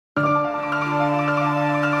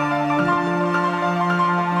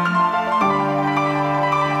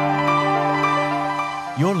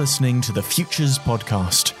listening to the Futures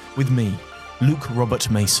Podcast with me, Luke Robert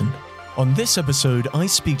Mason. On this episode, I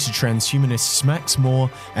speak to transhumanists Max More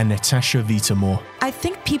and Natasha Vita-More. I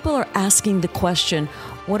think people are asking the question,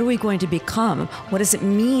 what are we going to become? What does it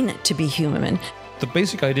mean to be human? The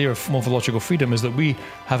basic idea of morphological freedom is that we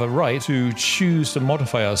have a right to choose to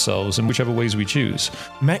modify ourselves in whichever ways we choose.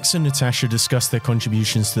 Max and Natasha discuss their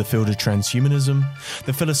contributions to the field of transhumanism,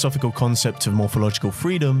 the philosophical concept of morphological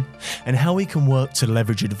freedom, and how we can work to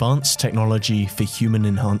leverage advanced technology for human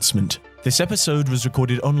enhancement. This episode was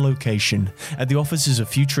recorded on location at the offices of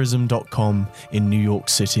Futurism.com in New York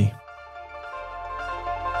City.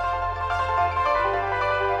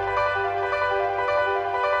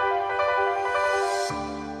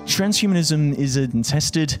 Transhumanism is a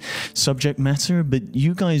contested subject matter, but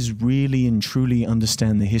you guys really and truly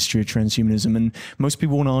understand the history of transhumanism. And most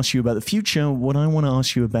people want to ask you about the future. What I want to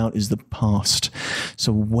ask you about is the past.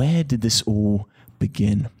 So where did this all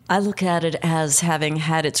begin? I look at it as having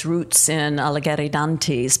had its roots in Alighieri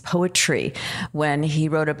Dante's poetry when he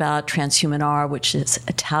wrote about transhumanar, which is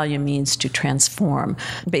Italian, means to transform.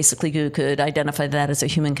 Basically, you could identify that as a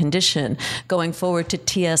human condition. Going forward to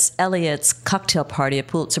T.S. Eliot's Cocktail Party, a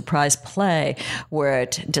Pulitzer Prize play, where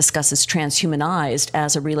it discusses transhumanized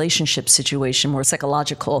as a relationship situation, more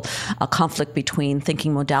psychological, a conflict between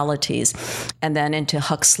thinking modalities. And then into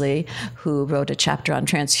Huxley, who wrote a chapter on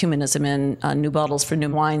transhumanism in New Bottles for New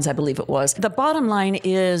Wines, I believe it was. The bottom line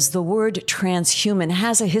is the word transhuman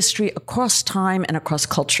has a history across time and across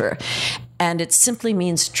culture. And it simply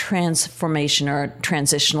means transformation or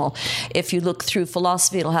transitional. If you look through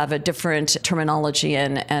philosophy, it'll have a different terminology,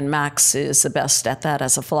 and Max is the best at that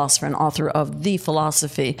as a philosopher and author of The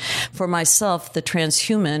Philosophy. For myself, the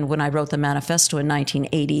transhuman, when I wrote the manifesto in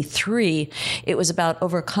 1983, it was about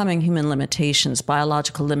overcoming human limitations,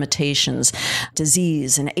 biological limitations,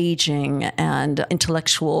 disease and aging and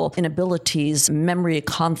intellectual inabilities, memory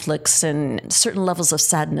conflicts, and certain levels of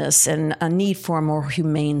sadness and a need for a more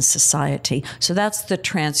humane society. So that's the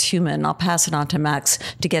transhuman. I'll pass it on to Max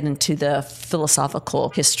to get into the philosophical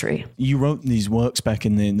history. You wrote these works back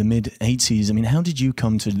in the mid-80s. I mean, how did you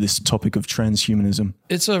come to this topic of transhumanism?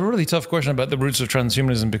 It's a really tough question about the roots of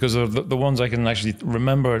transhumanism because of the ones I can actually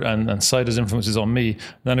remember and cite as influences on me.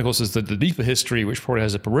 Then, of course, there's the deeper history, which probably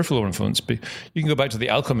has a peripheral influence. You can go back to the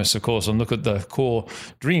alchemists, of course, and look at the core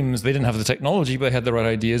dreams. They didn't have the technology, but they had the right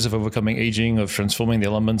ideas of overcoming aging, of transforming the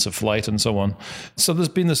elements of flight, and so on. So there's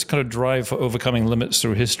been this kind of drive for overcoming limits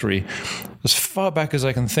through history. As far back as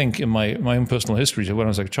I can think in my own personal history, to when I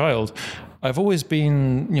was a child, I've always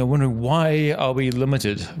been wondering, why are we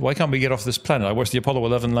limited? Why can't we get off this planet? I watched the Apollo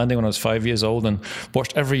 11 landing when I was 5 years old and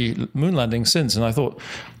watched every moon landing since, and I thought,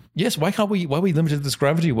 yes, why are we limited to this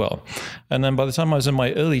gravity well? And then by the time I was in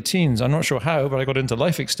my early teens, I'm not sure how, but I got into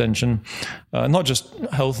life extension, not just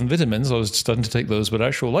health and vitamins, I was starting to take those, but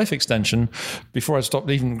actual life extension before I stopped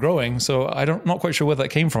even growing. So not quite sure where that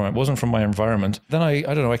came from. It wasn't from my environment. Then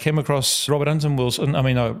I came across Robert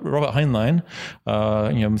Heinlein,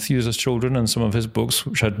 Methuselah's Children, and some of his books,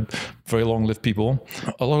 which had very long-lived people.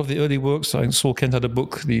 A lot of the early works, I saw Kent had a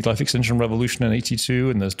book, The Life Extension Revolution in 82,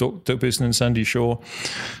 and there's Doug Pearson and Sandy Shaw.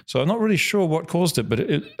 So I'm not really sure what caused it, but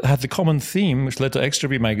it had the common theme, which led to Extra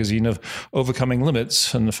Bee magazine, of overcoming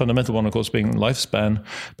limits, and the fundamental one, of course, being lifespan,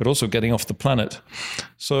 but also getting off the planet.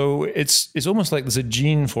 So it's almost like there's a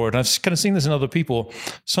gene for it. I've kind of seen this in other people.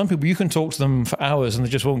 Some people, you can talk to them for hours and they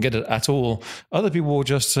just won't get it at all. Other people will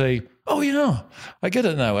just say, oh yeah, I get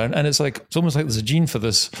it now. And it's almost like there's a gene for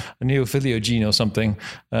this, a neophilia gene or something.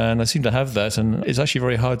 And I seem to have that. And it's actually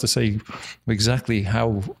very hard to say exactly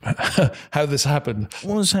how this happened.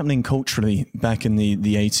 What was happening culturally back in the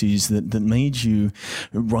 80s that made you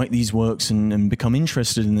write these works and become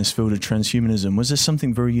interested in this field of transhumanism? Was there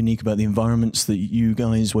something very unique about the environments that you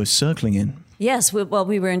guys were circling in? Yes,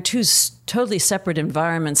 we were in two totally separate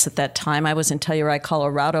environments at that time. I was in Telluride,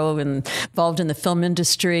 Colorado, and involved in the film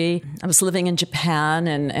industry. I was living in Japan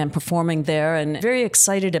and performing there, and very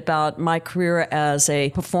excited about my career as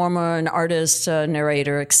a performer, an artist, a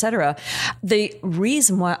narrator, etc. The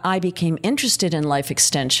reason why I became interested in life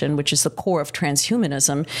extension, which is the core of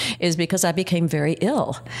transhumanism, is because I became very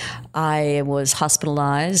ill. I was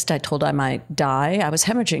hospitalized. I told I might die. I was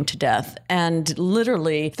hemorrhaging to death and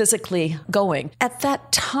literally physically going. At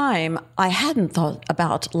that time, I hadn't thought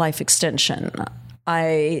about life extension.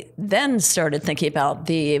 I then started thinking about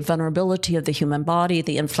the vulnerability of the human body,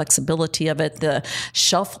 the inflexibility of it, the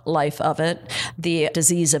shelf life of it, the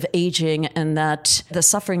disease of aging, and that the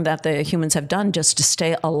suffering that the humans have done just to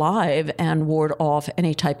stay alive and ward off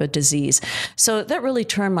any type of disease. So that really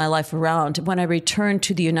turned my life around. When I returned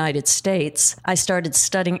to the United States, I started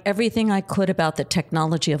studying everything I could about the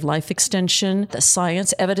technology of life extension, the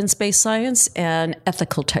science, evidence-based science, and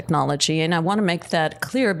ethical technology. And I want to make that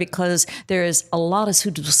clear because there is a lot of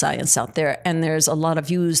pseudoscience out there, and there's a lot of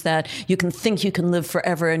views that you can think you can live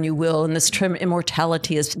forever and you will, and this term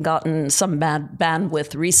immortality has gotten some bad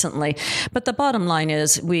bandwidth recently. But the bottom line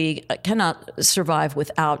is we cannot survive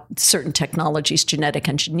without certain technologies, genetic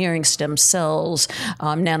engineering, stem cells,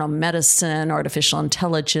 nanomedicine, artificial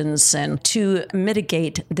intelligence, and to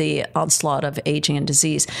mitigate the onslaught of aging and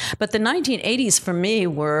disease. But the 1980s for me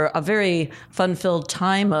were a very fun-filled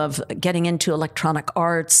time of getting into electronic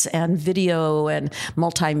arts and video and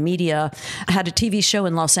multimedia. I had a TV show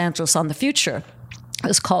in Los Angeles on the future. It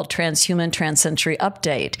was called Transhuman Transcentury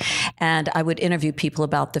Update, and I would interview people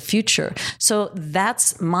about the future. So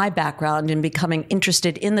that's my background in becoming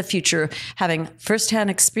interested in the future, having firsthand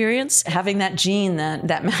experience, having that gene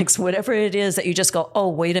that makes whatever it is that you just go, oh,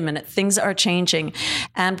 wait a minute, things are changing.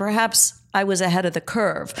 And perhaps I was ahead of the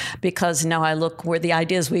curve because now I look where the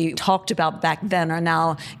ideas we talked about back then are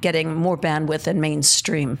now getting more bandwidth and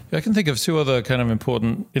mainstream. I can think of two other kind of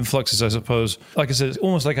important influxes, I suppose. Like I said, it's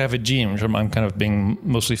almost like I have a gene, which I'm kind of being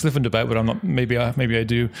mostly flippant about, but I'm not. Maybe I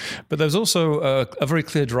do. But there's also a very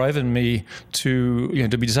clear drive in me to be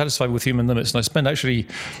dissatisfied with human limits, and I spent actually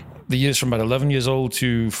the years from about 11 years old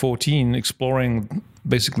to 14 exploring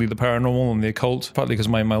basically the paranormal and the occult, partly because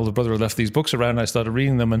my older brother had left these books around. I started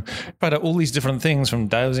reading them and found out all these different things, from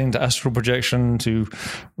dowsing to astral projection to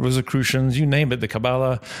Rosicrucians, you name it, the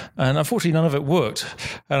Kabbalah. And unfortunately, none of it worked.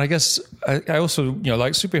 And I guess I also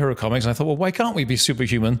like superhero comics. And I thought, well, why can't we be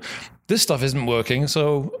superhuman? This stuff isn't working.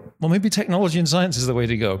 So, well, maybe technology and science is the way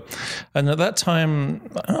to go. And at that time,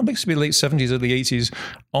 basically late 70s, early 80s,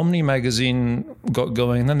 Omni magazine got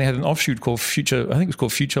going. And then they had an offshoot called Future, I think it was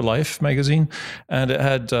called Future Life magazine. And it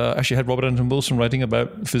had actually had Robert Anton Wilson writing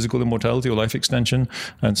about physical immortality or life extension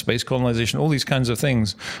and space colonization, all these kinds of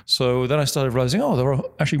things. So then I started realizing, there are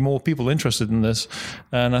actually more people interested in this.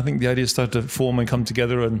 And I think the ideas started to form and come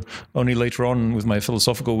together. And only later on with my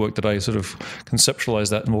philosophical work did I sort of conceptualize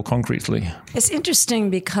that more concretely. It's interesting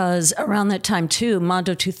because around that time too,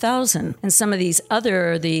 Mondo 2000 and some of these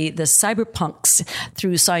other, the cyberpunks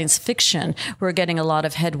through science fiction were getting a lot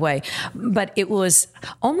of headway. But it was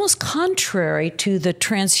almost contrary to the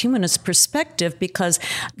transhumanist perspective because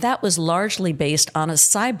that was largely based on a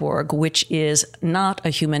cyborg, which is not a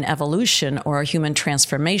human evolution or a human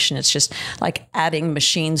transformation. It's just like adding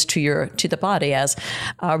machines to the body, as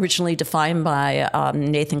originally defined by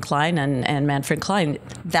Nathan Klein and Manfred Klein.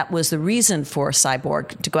 That was the reason for a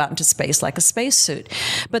cyborg to go out into space like a spacesuit.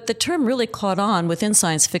 But the term really caught on within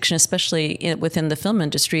science fiction, especially within the film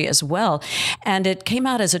industry as well. And it came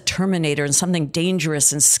out as a Terminator and something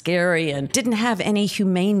dangerous and scary and didn't have any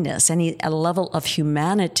humaneness, a level of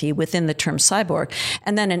humanity within the term cyborg.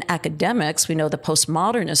 And then in academics, we know the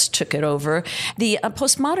postmodernists took it over. The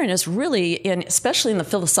postmodernists really, especially in the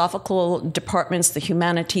philosophical departments, the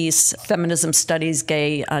humanities, feminism studies,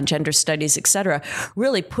 gay, gender studies, etc.,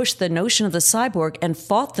 really pushed the notion of the cyborg and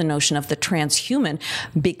fought the notion of the transhuman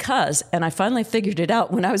because, and I finally figured it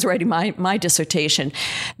out when I was writing my dissertation,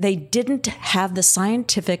 they didn't have the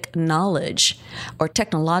scientific knowledge or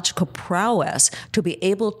technological prowess to be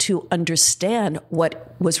able to understand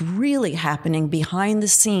what was really happening behind the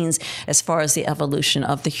scenes as far as the evolution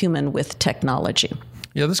of the human with technology.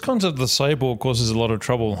 Yeah, this concept of the cyborg causes a lot of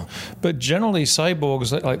trouble. But generally,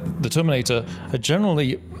 cyborgs, like the Terminator, are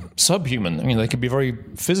generally subhuman. I mean, they can be very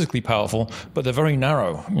physically powerful, but they're very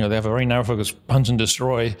narrow. They have a very narrow focus, punch and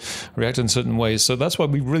destroy, react in certain ways. So that's why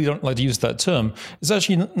we really don't like to use that term. There's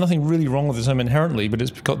actually nothing really wrong with the term inherently, but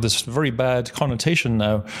it's got this very bad connotation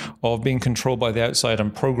now of being controlled by the outside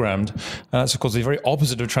and programmed. And that's, of course, the very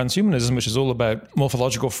opposite of transhumanism, which is all about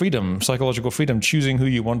morphological freedom, psychological freedom, choosing who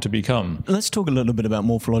you want to become. Let's talk a little bit about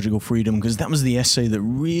morphological freedom, because that was the essay that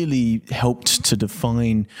really helped to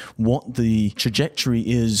define what the trajectory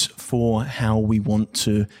is for how we want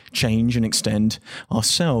to change and extend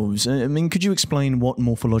ourselves. I mean, could you explain what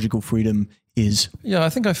morphological freedom is? Yeah, I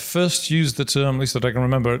think I first used the term, at least that I can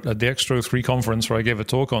remember, at the Extro 3 conference where I gave a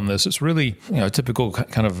talk on this. It's really, a typical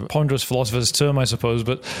kind of ponderous philosopher's term, I suppose,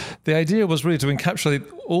 but the idea was really to encapsulate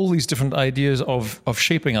all these different ideas of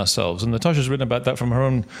shaping ourselves. And Natasha's written about that from her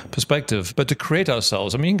own perspective, but to create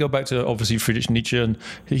ourselves. I mean, you can go back to, obviously, Friedrich Nietzsche, and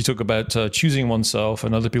he talked about choosing oneself,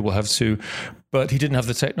 and other people have too. but he didn't have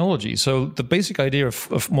the technology. So the basic idea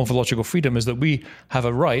of morphological freedom is that we have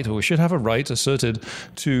a right, or we should have a right asserted,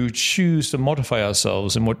 to choose to modify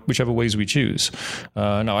ourselves in whichever ways we choose.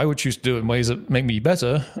 Now, I would choose to do it in ways that make me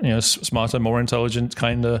better, smarter, more intelligent,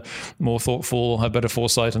 kinder, more thoughtful, have better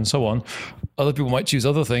foresight, and so on. Other people might choose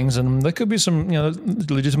other things, and there could be some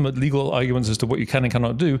legitimate legal arguments as to what you can and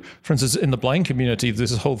cannot do. For instance, in the blind community,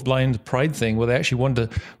 there's this whole blind pride thing where they actually want to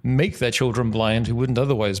make their children blind who wouldn't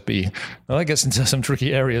otherwise be. Now, that gets into some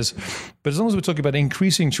tricky areas. But as long as we're talking about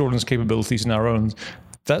increasing children's capabilities in our own,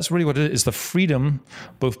 that's really what it is, the freedom,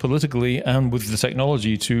 both politically and with the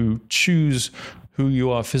technology, to choose who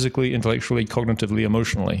you are physically, intellectually, cognitively,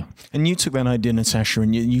 emotionally. And you took that idea, Natasha,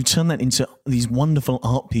 and you turned that into these wonderful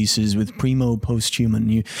art pieces with Primo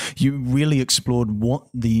Posthuman. You really explored what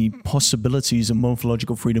the possibilities of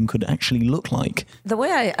morphological freedom could actually look like. The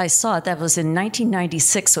way I saw it, that was in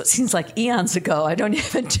 1996, so it seems like eons ago. I don't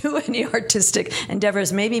even do any artistic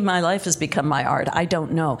endeavors. Maybe my life has become my art. I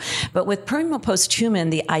don't know. But with Primo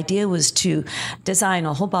Posthuman, the idea was to design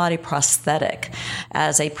a whole body prosthetic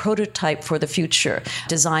as a prototype for the future,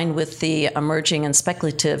 designed with the emerging and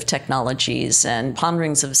speculative technologies and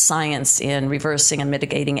ponderings of science in reversing and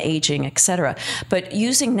mitigating aging, etc. But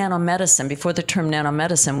using nanomedicine, before the term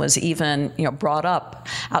nanomedicine was even brought up,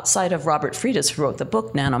 outside of Robert Freitas, who wrote the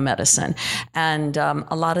book Nanomedicine, and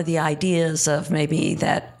a lot of the ideas of maybe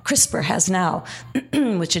that CRISPR has now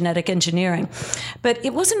with genetic engineering. But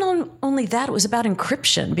it wasn't only that, it was about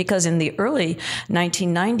encryption, because in the early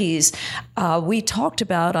 1990s, we talked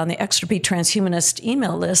about on the Extra B Transhumanist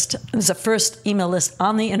email list, it was the first email list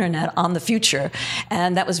on the internet on the future,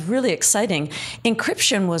 and that was really exciting.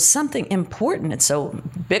 Encryption was something important, and so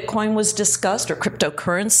Bitcoin was discussed, or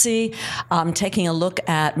cryptocurrency, taking a look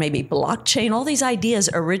at maybe blockchain. All these ideas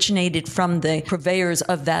originated from the purveyors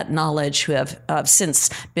of that knowledge who have since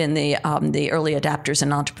been the early adapters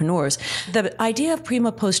and entrepreneurs. The idea of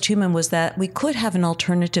Primo Posthuman was that we could have an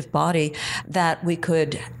alternative body that we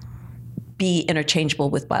could be interchangeable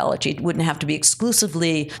with biology. It wouldn't have to be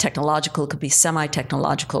exclusively technological. It could be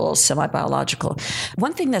semi-technological, semi-biological.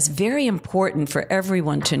 One thing that's very important for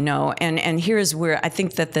everyone to know, and here's where I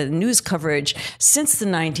think that the news coverage since the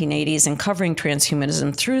 1980s and covering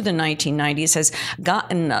transhumanism through the 1990s has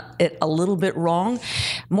gotten it a little bit wrong.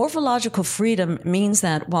 Morphological freedom means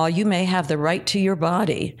that while you may have the right to your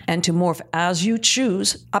body and to morph as you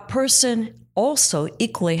choose, a person also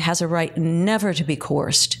equally has a right never to be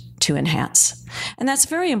coerced to enhance. And that's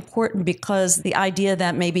very important, because the idea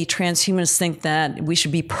that maybe transhumanists think that we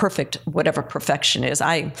should be perfect, whatever perfection is.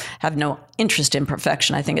 I have no interest in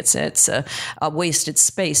perfection. I think it's a wasted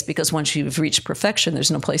space, because once you've reached perfection,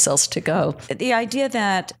 there's no place else to go. The idea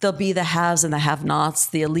that there'll be the haves and the have-nots,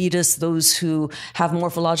 the elitists, those who have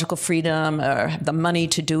morphological freedom or have the money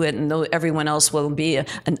to do it, and everyone else will be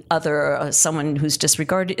an other, someone who's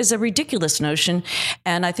disregarded, is a ridiculous notion.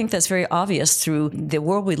 And I think that's very obvious through the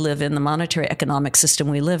world we live in, the monetary economic system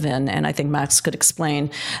we live in. And I think Max could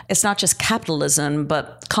explain, it's not just capitalism,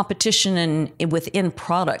 but competition within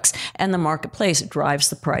products, and the marketplace drives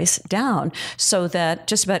the price down, so that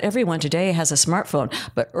just about everyone today has a smartphone.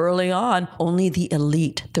 But early on, only the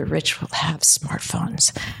elite, the rich, will have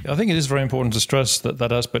smartphones. I think it is very important to stress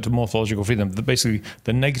that aspect of morphological freedom, basically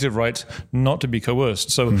the negative right not to be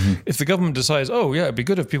coerced. So if the government decides, it'd be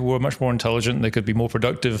good if people were much more intelligent, they could be more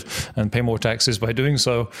productive and pay more taxes by doing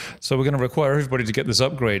so we're going to require everybody to get this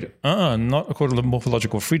upgrade. Not according to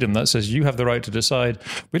morphological freedom. That says you have the right to decide.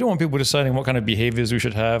 We don't want people deciding what kind of behaviors we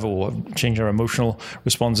should have or change our emotional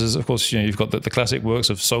responses. Of course, you've got the classic works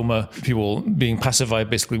of Soma, people being pacified,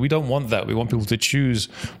 basically. We don't want that. We want people to choose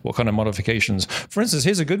what kind of modifications. For instance,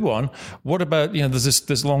 here's a good one. What about, there's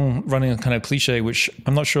this long-running kind of cliche, which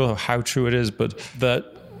I'm not sure how true it is, but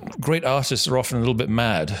that great artists are often a little bit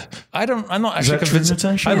mad. I'm not actually convinced.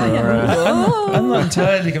 I'm not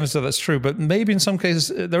entirely convinced that that's true, but maybe in some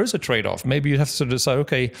cases there is a trade-off. Maybe you have to sort of decide,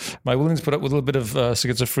 okay, am I willing to put up with a little bit of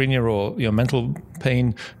schizophrenia or mental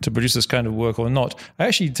pain to produce this kind of work or not? I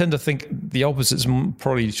actually tend to think the opposite is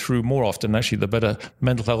probably true more often. Actually, the better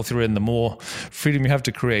mental health you're in, the more freedom you have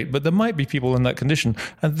to create. But there might be people in that condition,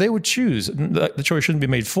 and they would choose. The choice shouldn't be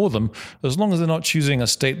made for them, as long as they're not choosing a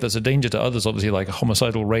state that's a danger to others, obviously, like a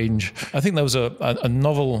homicidal range. I think there was a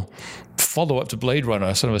novel follow-up to Blade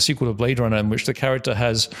Runner, sort of a sequel to Blade Runner, in which the character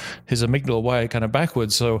has his amygdala wired kind of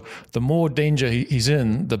backwards. So the more danger he's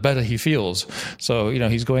in, the better he feels. So,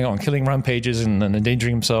 he's going on killing rampages and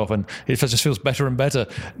endangering himself, and it just feels better and better.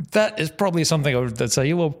 That is probably something I would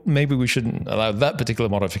say, well, maybe we shouldn't allow that particular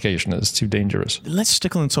modification. It's too dangerous. Let's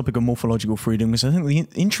stick on the topic of morphological freedom, because I think the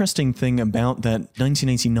interesting thing about that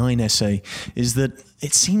 1989 essay is that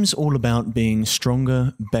it seems all about being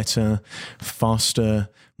stronger, better, faster,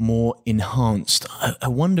 more enhanced. I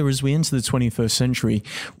wonder, as we enter the 21st century,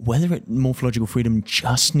 whether morphological freedom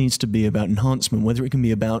just needs to be about enhancement, whether it can be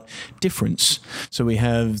about difference. So we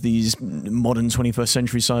have these modern 21st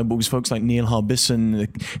century cyborgs, folks like Neil Harbisson,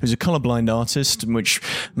 who's a colorblind artist, which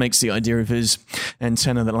makes the idea of his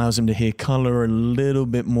antenna that allows him to hear color a little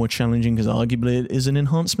bit more challenging, because arguably it is an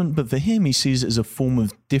enhancement. But for him, he sees it as a form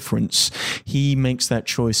of difference. He makes that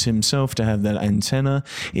choice himself to have that antenna.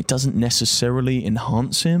 It doesn't necessarily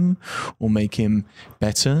enhance him or make him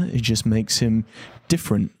better. It just makes him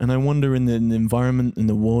different. And I wonder, in the environment and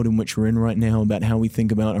the world in which we're in right now, about how we think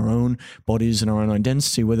about our own bodies and our own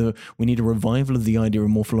identity, whether we need a revival of the idea of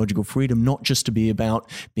morphological freedom, not just to be about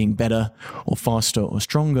being better or faster or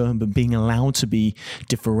stronger, but being allowed to be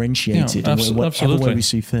differentiated in whatever way we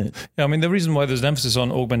see fit. Yeah, I mean, the reason why there's an emphasis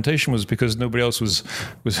on augmentation was because nobody else was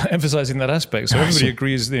emphasizing that aspect. So everybody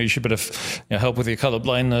agrees you should better help with your color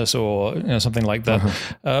blindness or something like that.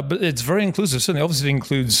 But it's very inclusive. Certainly, obviously, it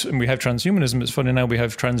includes, and we have transhumanism. It's funny now we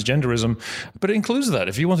have transgenderism, but it includes that.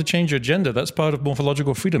 If you want to change your gender, that's part of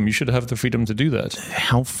morphological freedom. You should have the freedom to do that.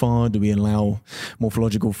 How far do we allow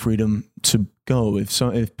morphological freedom to go?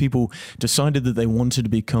 If people decided that they wanted to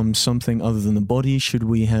become something other than the body, should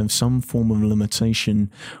we have some form of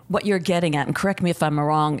limitation? What you're getting at, and correct me if I'm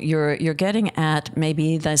wrong, you're getting at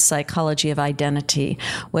maybe the psychology of identity,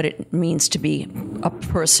 what it means to be a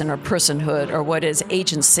person or personhood, or what is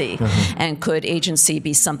agency, and could agency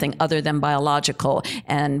be something other than biological?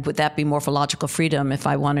 And would that be morphological freedom if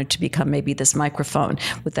I wanted to become maybe this microphone?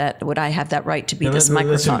 Would I have that right to be this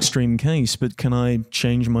microphone? That's an extreme case, but can I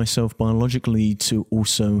change myself biologically to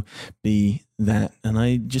also be that? And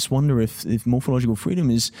I just wonder if morphological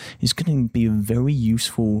freedom is going to be a very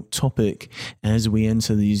useful topic as we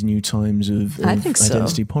enter these new times of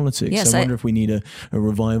identity politics. Yes, I wonder if we need a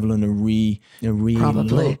revival and a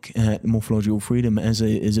re-look at morphological freedom as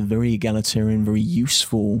a very egalitarian, very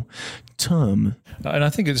useful term. And I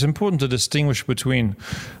think it's important to distinguish between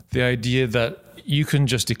the idea that you can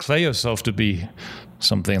just declare yourself to be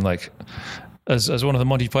something like, as one of the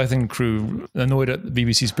Monty Python crew, annoyed at the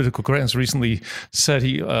BBC's political correctness, recently said,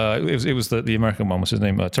 it was the American one, what's his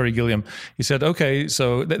name, Terry Gilliam. He said, okay,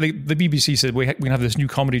 so the BBC said we can have this new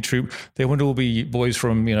comedy troupe. They won't all be boys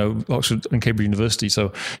from Oxford and Cambridge University.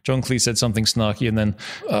 So John Cleese said something snarky, and then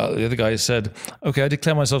the other guy said, okay, I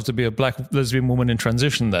declare myself to be a black lesbian woman in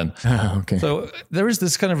transition then. Okay. So there is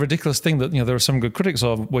this kind of ridiculous thing that there are some good critics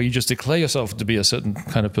of, where you just declare yourself to be a certain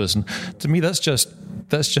kind of person. To me, that's just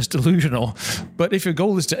delusional. But if your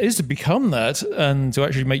goal is to become that, and to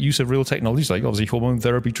actually make use of real technologies, like obviously hormone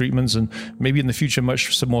therapy treatments, and maybe in the future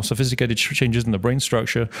some more sophisticated changes in the brain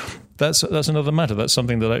structure, that's another matter. That's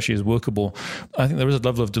something that actually is workable. I think there is a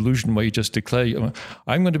level of delusion where you just declare,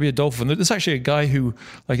 I'm going to be a dolphin. There's actually a guy who,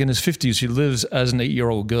 like in his 50s, who lives as an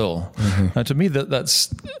 8-year-old girl. And to me,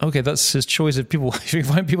 that's okay. That's his choice. If you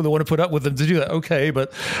find people that want to put up with them to do that, okay.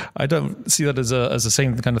 But I don't see that as the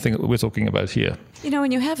same kind of thing that we're talking about here.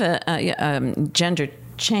 When you have a gender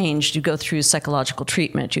changed, you go through psychological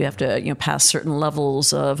treatment. You have to pass certain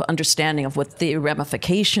levels of understanding of what the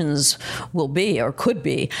ramifications will be or could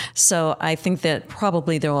be. So I think that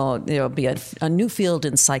probably there will be a new field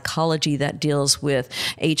in psychology that deals with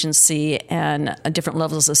agency and different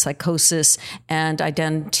levels of psychosis and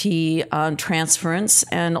identity transference,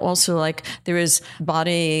 and also like there is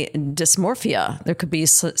body dysmorphia. There could be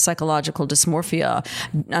psychological dysmorphia,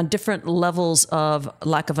 different levels of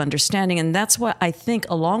lack of understanding, and that's what I think,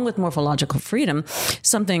 along with morphological freedom,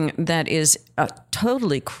 something that is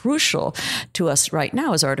totally crucial to us right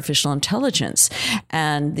now is artificial intelligence,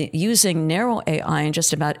 and using narrow AI in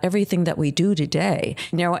just about everything that we do today.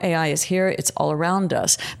 Narrow AI is here, it's all around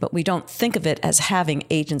us, but we don't think of it as having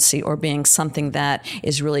agency or being something that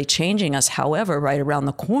is really changing us. However, right around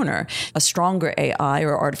the corner, a stronger AI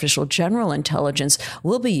or artificial general intelligence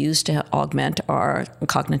will be used to augment our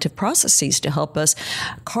cognitive processes to help us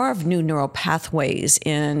carve new neural pathways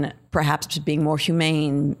in perhaps being more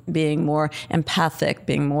humane, being more empathic,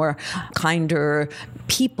 being more kinder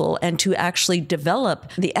people, and to actually develop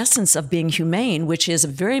the essence of being humane, which is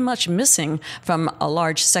very much missing from a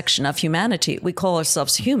large section of humanity. We call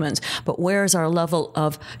ourselves humans, but where is our level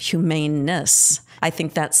of humaneness? I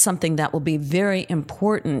think that's something that will be very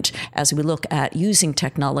important as we look at using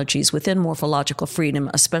technologies within morphological freedom,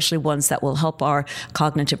 especially ones that will help our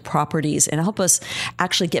cognitive properties and help us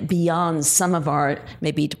actually get beyond some of our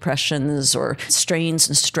maybe depressions or strains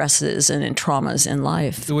and stresses and traumas in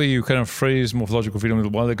life. The way you kind of phrased morphological freedom a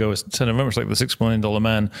while ago, it sounded very much like the $6 million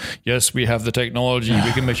man. Yes, we have the technology.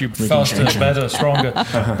 We can make you faster, better, stronger.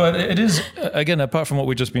 But it is, again, apart from what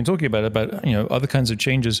we've just been talking about other kinds of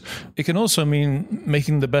changes, it can also mean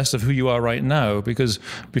making the best of who you are right now. Because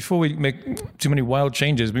before we make too many wild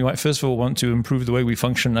changes, we might first of all want to improve the way we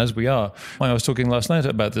function as we are. I was talking last night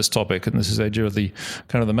about this topic, and this is the idea of the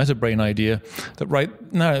kind of the meta brain idea, that right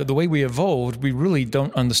now, the way we evolved, we really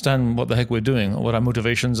don't understand what the heck we're doing, or what our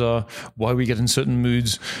motivations are, why we get in certain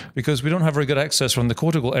moods, because we don't have very good access from the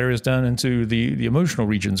cortical areas down into the emotional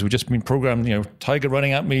regions. We've just been programmed, tiger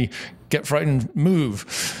running at me, get frightened,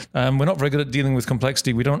 move. We're not very good at dealing with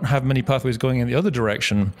complexity. We don't have many pathways going in the other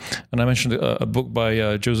direction. And I mentioned a book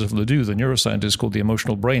by Joseph Ledoux, the neuroscientist, called The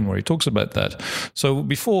Emotional Brain, where he talks about that. So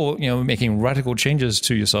before, making radical changes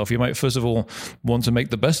to yourself, you might first of all want to make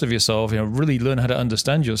the best of yourself, really learn how to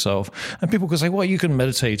understand yourself. And people can say, well, you can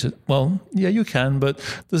meditate. Well, yeah, you can, but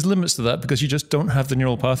there's limits to that because you just don't have the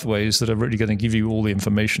neural pathways that are really going to give you all the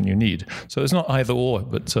information you need. So it's not either or,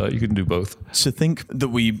 but you can do both. To think that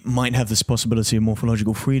we might have this possibility of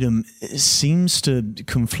morphological freedom seems to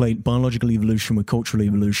conflate biological evolution with cultural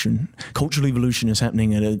evolution. Cultural evolution is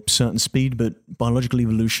happening at a certain speed, but biological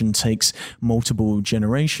evolution takes multiple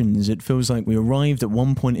generations. It feels like we arrived at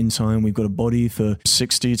one point in time, we've got a body for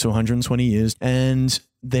 60 to 120 years, and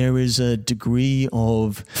there is a degree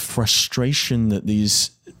of frustration that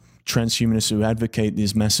these transhumanists who advocate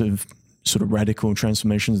these massive sort of radical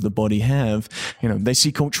transformations of the body have. They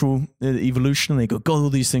see cultural evolution and they go, God,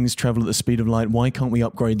 all these things travel at the speed of light. Why can't we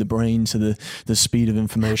upgrade the brain to the speed of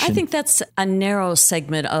information? I think that's a narrow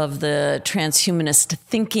segment of the transhumanist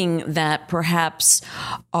thinking that perhaps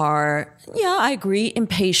are, I agree,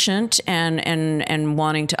 impatient and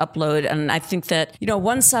wanting to upload. And I think that,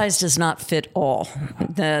 one size does not fit all.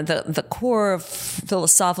 The core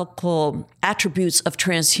philosophical attributes of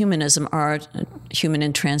transhumanism are human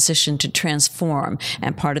in transition to transform.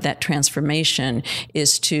 And part of that transformation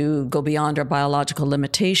is to go beyond our biological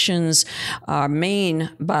limitations. Our main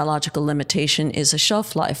biological limitation is a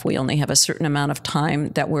shelf life. We only have a certain amount of time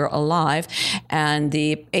that we're alive. And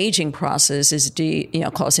the aging process is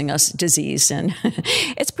causing us disease. And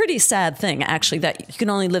it's a pretty sad thing, actually, that you can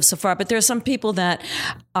only live so far. But there are some people that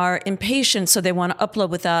are impatient, so they want to upload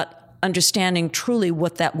without understanding truly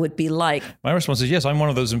what that would be like. My response is yes, I'm one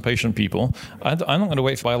of those impatient people. I'm not going to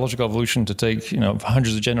wait for biological evolution to take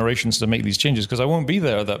hundreds of generations to make these changes, because I won't be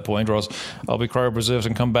there at that point, or else I'll be cryopreserved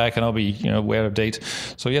and come back and I'll be way out of date.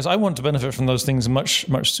 So yes, I want to benefit from those things much,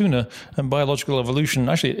 much sooner. And biological evolution,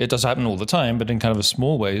 actually, it does happen all the time, but in kind of a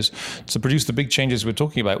small ways. To produce the big changes we're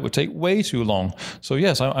talking about would take way too long. So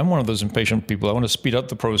yes, I'm one of those impatient people. I want to speed up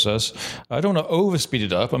the process. I don't want to over speed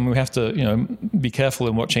it up. I mean, we have to be careful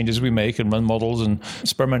in what changes we make and run models and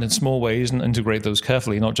experiment in small ways and integrate those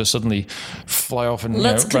carefully, not just suddenly fly off in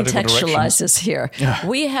Let's radical contextualize directions. this here. Yeah.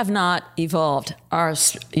 We have not evolved.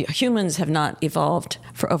 Humans have not evolved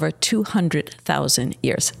for over 200,000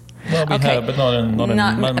 years. Well, we have, but not in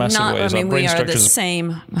massive ways. I mean, we are the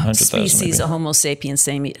same species, a Homo sapiens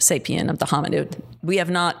sapien of the hominid. We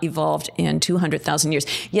have not evolved in 200,000 years.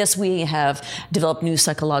 Yes, we have developed new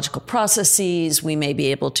psychological processes. We may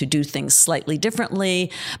be able to do things slightly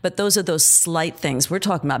differently, but those are those slight things. We're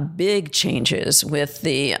talking about big changes with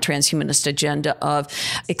the transhumanist agenda of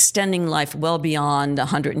extending life well beyond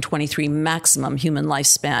 123 maximum human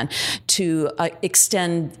lifespan to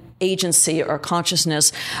extend agency or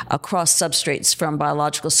consciousness across substrates, from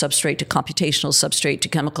biological substrate to computational substrate to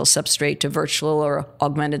chemical substrate to virtual or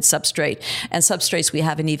augmented substrate, and substrates we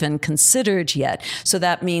haven't even considered yet. So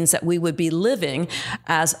that means that we would be living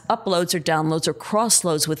as uploads or downloads or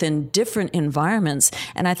crossloads within different environments.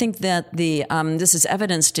 And I think that this is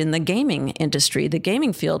evidenced in the gaming industry, the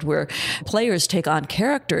gaming field, where players take on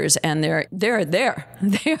characters and they're there.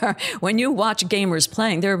 They are, when you watch gamers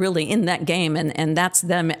playing, they're really in that game, and that's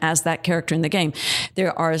them as that character in the game.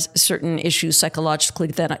 There are certain issues psychologically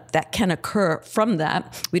that can occur from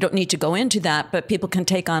that. We don't need to go into that, but people can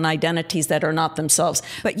take on identities that are not themselves.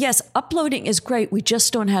 But yes, uploading is great. We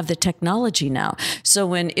just don't have the technology now.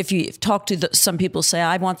 So if you talk to some people say,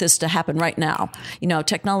 I want this to happen right now.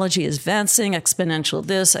 Technology is advancing, exponential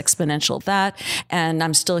this, exponential that, and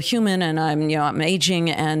I'm still human and I'm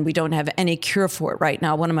aging and we don't have any cure for it right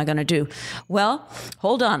now. What am I going to do? Well,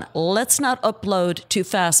 hold on. Let's not upload too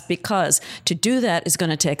fast, fast, because to do that is going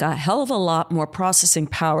to take a hell of a lot more processing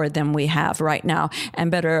power than we have right now,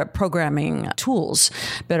 and better programming tools,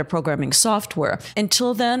 better programming software.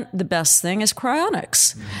 Until then, the best thing is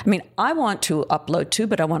cryonics. I mean, I want to upload too,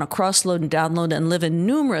 but I want to cross-load and download and live in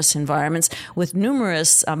numerous environments with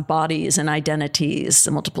numerous bodies and identities,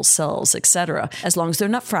 multiple cells, etc., as long as they're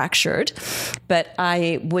not fractured. But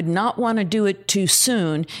I would not want to do it too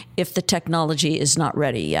soon if the technology is not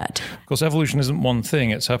ready yet. Of course, evolution isn't one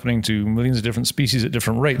thing. It's happening to millions of different species at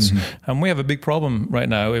different rates. And we have a big problem right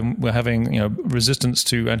now. We're having resistance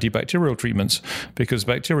to antibacterial treatments because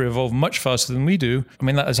bacteria evolve much faster than we do. I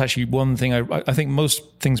mean, that is actually one thing. I think most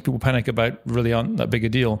things people panic about really aren't that big a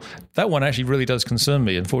deal. That one actually really does concern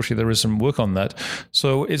me. Unfortunately, there is some work on that.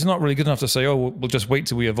 So it's not really good enough to say, oh, we'll just wait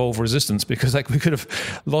till we evolve resistance, because we could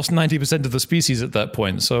have lost 90% of the species at that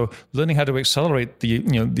point. So learning how to accelerate the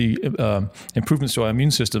improvements to our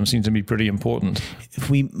immune system seems to be pretty important. If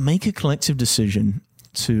we make a collective decision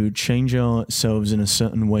to change ourselves in a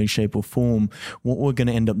certain way, shape, or form, what we're going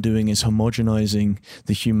to end up doing is homogenizing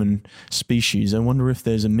the human species. I wonder if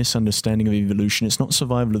there's a misunderstanding of evolution. It's not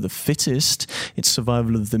survival of the fittest, it's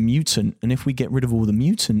survival of the mutant. And if we get rid of all the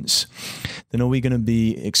mutants, then are we going to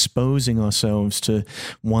be exposing ourselves to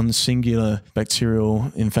one singular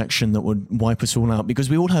bacterial infection that would wipe us all out? Because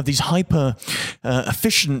we all have these hyper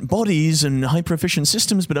efficient bodies and hyper efficient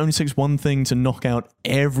systems, but it only takes one thing to knock out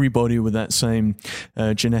everybody with that same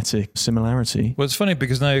genetic similarity. Well, it's funny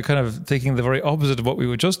because now you're kind of taking the very opposite of what we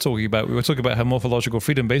were just talking about. We were talking about how morphological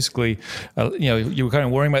freedom basically, you were kind of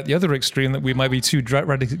worrying about the other extreme, that we might be too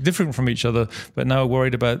radically different from each other, but now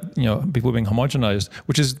worried about, people being homogenized,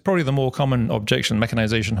 which is probably the more common objection,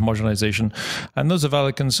 mechanization, homogenization. And those are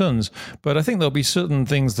valid concerns. But I think there'll be certain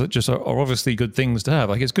things that just are obviously good things to have.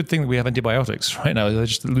 Like, it's a good thing that we have antibiotics right now. They're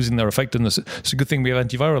just losing their effectiveness. It's a good thing we have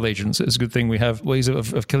antiviral agents. It's a good thing we have ways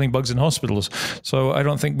of killing bugs in hospitals. So I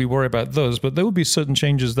don't think we worry about those, but there will be certain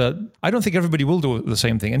changes that I don't think everybody will do the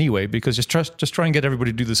same thing anyway, because just try and get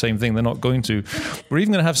everybody to do the same thing. They're not going to. We're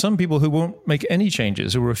even going to have some people who won't make any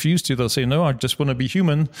changes, who refuse to. They'll say, no, I just want to be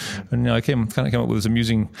human. And I came up with this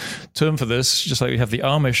amusing term for this, just like we have the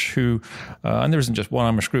Amish who, and there isn't just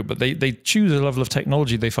one Amish group, but they choose a level of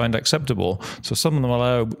technology they find acceptable. So some of them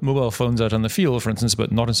allow mobile phones out on the field, for instance,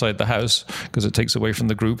 but not inside the house because it takes away from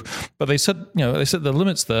the group. But they set the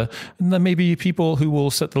limits there. And there may be people who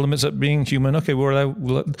will set the limits at being human. Okay, we'll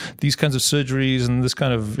allow these kinds of surgeries and this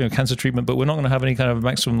kind of cancer treatment, but we're not going to have any kind of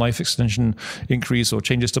maximum life extension increase or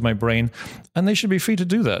changes to my brain. And they should be free to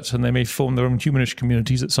do that. And they may form their own humanish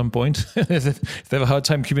communities at some point if they have a hard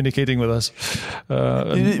time communicating with us.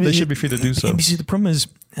 They should be free to do so. See, the problem is,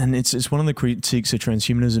 and it's one of the critiques of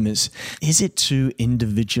transhumanism, is it too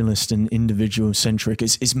individualist and individual centric?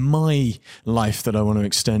 It's my life that I want to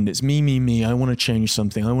extend. It's me. I want to change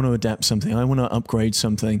something. I want to adapt something. I want to upgrade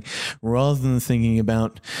something, rather than thinking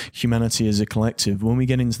about humanity as a collective. When we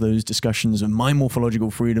get into those discussions of my morphological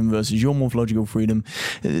freedom versus your morphological freedom,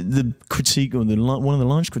 the critique, or one of the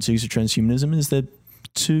large critiques of transhumanism, is that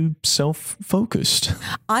too self-focused.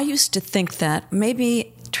 I used to think that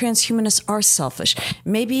maybe transhumanists are selfish.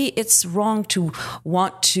 Maybe it's wrong to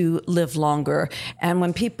want to live longer. And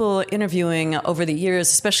when people interviewing over the years,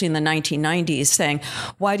 especially in the 1990s, saying,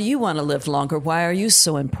 why do you want to live longer? Why are you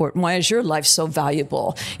so important? Why is your life so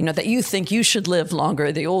valuable? That you think you should live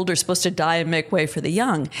longer. The old are supposed to die and make way for the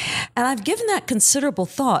young. And I've given that considerable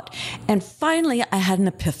thought. And finally, I had an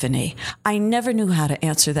epiphany. I never knew how to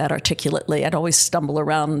answer that articulately. I'd always stumble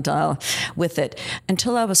around with it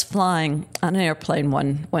until I was flying on an airplane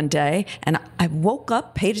one day, and I woke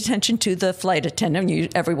up, paid attention to the flight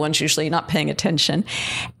attendant. Everyone's usually not paying attention.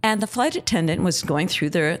 And the flight attendant was going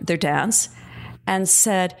through their dance and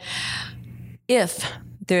said, if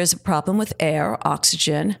there's a problem with air,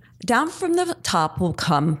 oxygen, down from the top will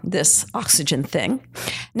come this oxygen thing.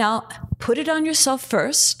 Now, put it on yourself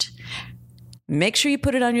first. Make sure you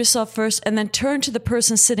put it on yourself first, and then turn to the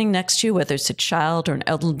person sitting next to you, whether it's a child or an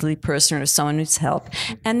elderly person or someone who needs help,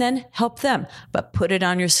 and then help them. But put it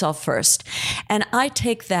on yourself first. And I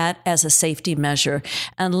take that as a safety measure.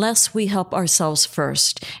 Unless we help ourselves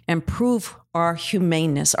first, improve our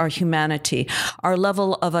humaneness, our humanity, our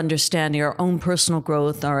level of understanding, our own personal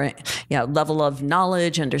growth, our level of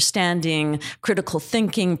knowledge, understanding, critical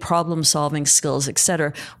thinking, problem-solving skills,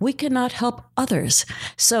 etc., we cannot help others.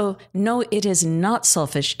 So, no, it is not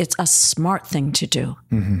selfish. It's a smart thing to do.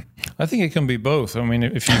 Mm-hmm. I think it can be both. I mean,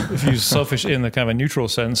 if you use selfish in the kind of a neutral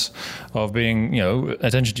sense of being,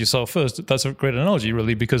 attention to yourself first, that's a great analogy,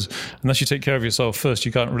 really, because unless you take care of yourself first,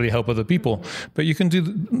 you can't really help other people. But you can do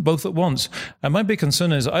both at once. And my big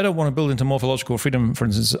concern is I don't want to build into morphological freedom, for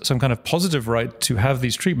instance, some kind of positive right to have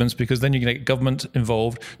these treatments, because then you can get government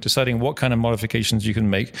involved deciding what kind of modifications you can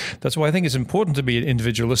make. That's why I think it's important to be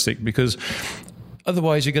individualistic, because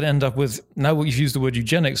otherwise, you're going to end up with, now you've used the word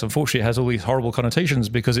eugenics, unfortunately it has all these horrible connotations,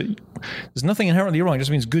 because there's nothing inherently wrong. It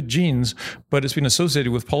just means good genes, but it's been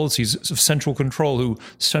associated with policies of central control,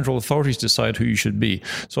 central authorities decide who you should be.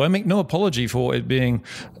 So I make no apology for it being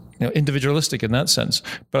individualistic in that sense.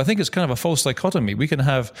 But I think it's kind of a false dichotomy. We can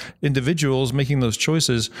have individuals making those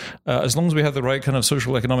choices as long as we have the right kind of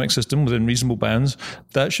social economic system within reasonable bounds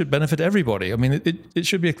that should benefit everybody. I mean, it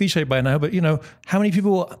should be a cliche by now, but how many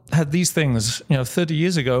people had these things? 30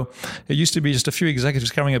 years ago, it used to be just a few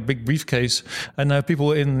executives carrying a big briefcase, and now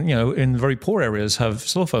people in very poor areas have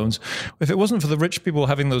cell phones. If it wasn't for the rich people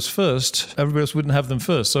having those first, everybody else wouldn't have them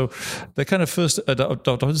first. So the kind of first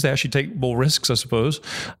adopters, they actually take more risks, I suppose.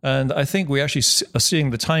 And I think we actually are seeing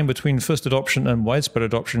the time between first adoption and widespread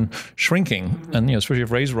adoption shrinking. And, especially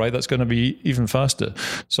if raised right, that's going to be even faster.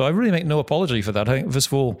 So I really make no apology for that. I think, first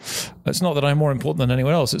of all, it's not that I'm more important than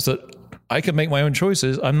anyone else. It's that I can make my own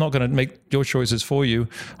choices. I'm not going to make your choices for you.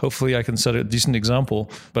 Hopefully I can set a decent example.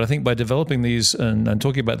 But I think by developing these and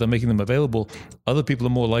talking about them, making them available, other people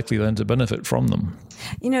are more likely then to benefit from them.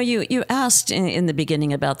 You asked in the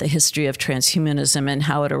beginning about the history of transhumanism and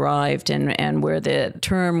how it arrived and where the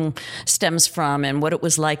term stems from and what it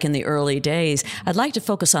was like in the early days. I'd like to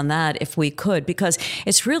focus on that if we could, because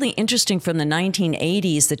it's really interesting from the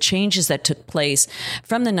 1980s, the changes that took place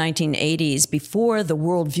from the 1980s before the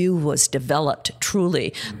worldview was developed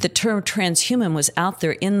truly. The term transhuman was out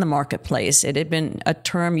there in the marketplace. It had been a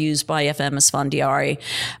term used by F.M. Esfandiari,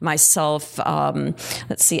 myself,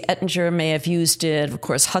 Ettinger may have used it. Of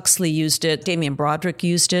course, Huxley used it. Damien Broderick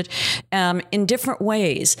used it in different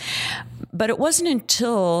ways. But it wasn't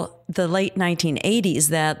until the late 1980s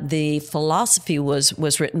that the philosophy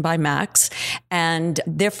was written by Marx and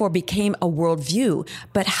therefore became a worldview.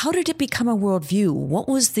 But how did it become a worldview? What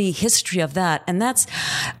was the history of that? And that's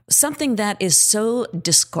something that is so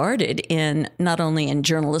discarded in not only in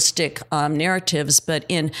journalistic narratives, but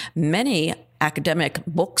in many academic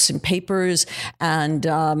books and papers and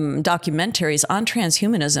documentaries on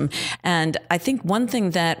transhumanism. And I think one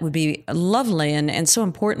thing that would be lovely and so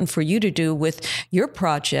important for you to do with your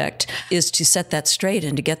project is to set that straight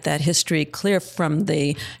and to get that history clear from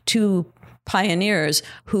the two pioneers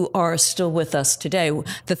who are still with us today.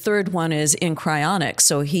 The third one is in cryonics,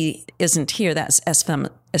 so he isn't here. That's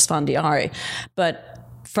Esfandiari. But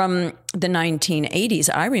from the 1980s,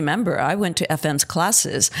 I remember I went to FM's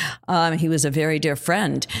classes. He was a very dear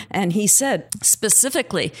friend. And he said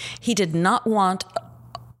specifically he did not want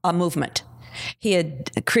a movement. He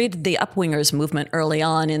had created the upwingers movement early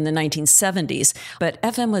on in the 1970s, but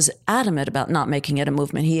FM was adamant about not making it a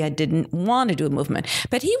movement. He didn't want to do a movement.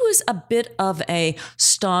 But he was a bit of a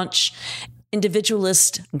staunch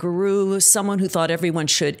individualist guru, someone who thought everyone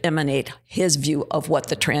should emanate his view of what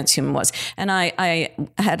the transhuman was. And I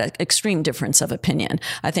had an extreme difference of opinion.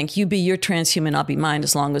 I think you be your transhuman, I'll be mine,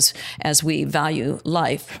 as long as we value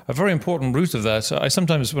life. A very important root of that, I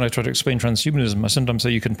sometimes, when I try to explain transhumanism, I sometimes say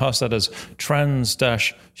you can pass that as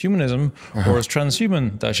trans-humanism or as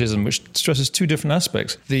transhuman-ism, which stresses two different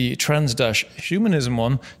aspects. The trans-humanism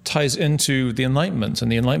one ties into the Enlightenment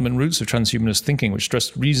and the Enlightenment roots of transhumanist thinking, which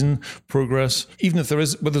stress reason, progress, even if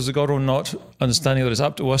whether there's a God or not, understanding that it's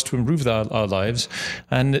up to us to improve our lives.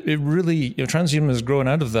 And it really, transhumanism has grown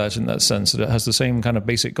out of that in that sense, that it has the same kind of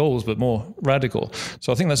basic goals, but more radical.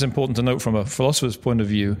 So I think that's important to note from a philosopher's point of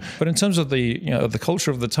view. But in terms of the culture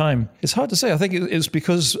of the time, it's hard to say. I think it's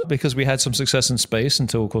because we had some success in space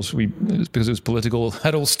until, of course, because it was political,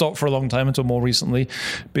 had all stopped for a long time until more recently,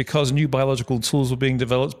 because new biological tools were being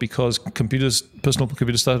developed, because personal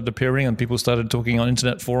computers started appearing and people started talking on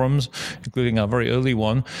internet forums, including our very early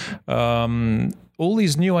one. All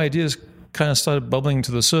these new ideas kind of started bubbling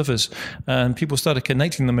to the surface, and people started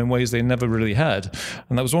connecting them in ways they never really had.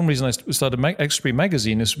 And that was one reason I started Extra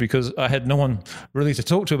Magazine, is because I had no one really to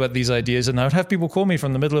talk to about these ideas, and I would have people call me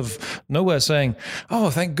from the middle of nowhere saying, "Oh,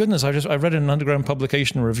 thank goodness, I read in an underground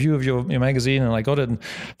publication a review of your magazine, and I got it, and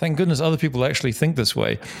thank goodness other people actually think this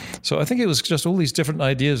way." So I think it was just all these different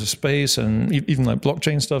ideas of space, and even like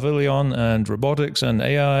blockchain stuff early on, and robotics and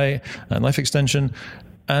AI and life extension,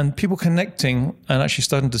 and people connecting and actually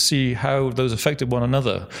starting to see how those affected one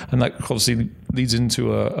another. And that obviously leads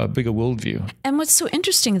into a bigger worldview. And what's so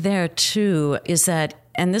interesting there, too, is that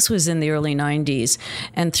And this was in the early 90s.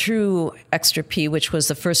 And through Extra P, which was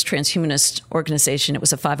the first transhumanist organization, it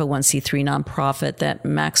was a 501c3 nonprofit that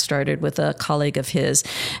Max started with a colleague of his.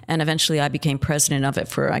 And eventually I became president of it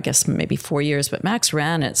for, I guess, maybe 4 years. But Max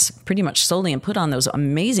ran it pretty much solely and put on those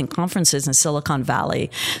amazing conferences in Silicon Valley.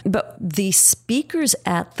 But the speakers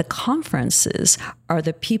at the conferences are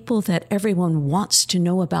the people that everyone wants to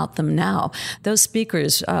know about them now. Those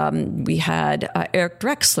speakers, we had Eric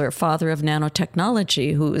Drexler, father of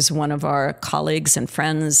nanotechnology, who is one of our colleagues and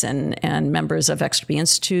friends and members of Extra P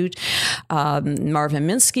Institute. Marvin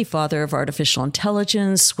Minsky, father of artificial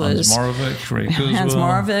intelligence, was Hans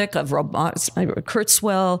Moravec of robotics,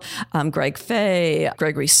 Kurzweil, Greg Fay,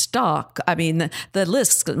 Gregory Stock. I mean, the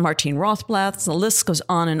list, Martine Rothblatt, the list goes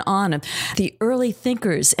on and on. The early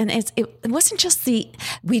thinkers, and it wasn't just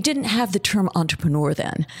we didn't have the term entrepreneur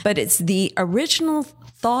then, but it's the original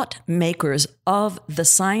thought makers of the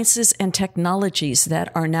sciences and technologies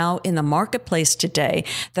that are now in the marketplace today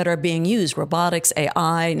that are being used, robotics,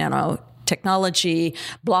 AI, nanotechnology,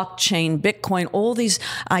 blockchain, Bitcoin, all these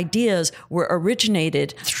ideas were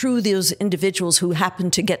originated through those individuals who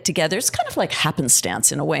happened to get together. It's kind of like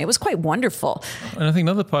happenstance in a way. It was quite wonderful. And I think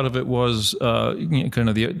another part of it was kind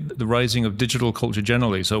of the rising of digital culture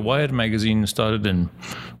generally. So Wired magazine started in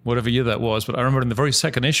whatever year that was, but I remember in the very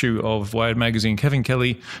second issue of Wired magazine, Kevin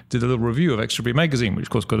Kelly did a little review of Extra P magazine, which of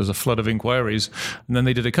course got us a flood of inquiries. And then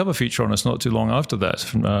they did a cover feature on us not too long after that.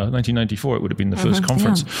 From 1994, it would have been the first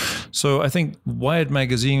conference. Yeah. So I think Wired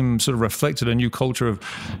magazine sort of reflected a new culture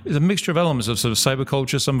it's a mixture of elements of sort of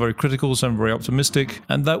cyberculture, some very critical, some very optimistic.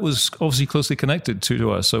 And that was obviously closely connected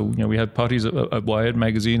to us. So, we had parties at Wired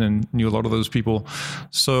magazine and knew a lot of those people.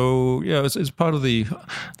 So, yeah, it's part of the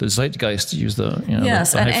zeitgeist, to use the,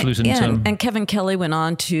 yes, the highfalutin term. And Kevin Kelly went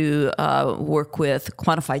on to work with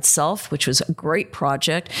Quantified Self, which was a great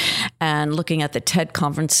project, and looking at the TED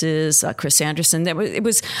conferences, Chris Anderson.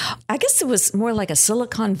 I guess it was more like a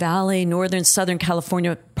Silicon Valley, Northern, Southern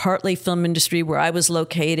California, partly film industry where I was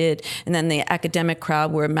located, and then the academic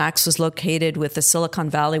crowd where Max was located with the Silicon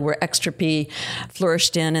Valley where Extra P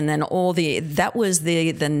flourished in, and then that was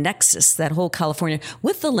the nexus, that whole California,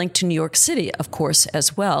 with the link to New York City, of course,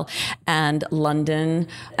 as well, and London.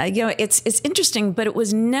 It's interesting, but it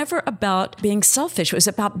was never about being selfish. It was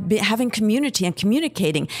about having community and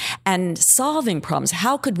communicating and solving problems.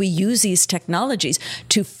 How could we use these technologies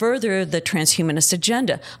to further the transhumanist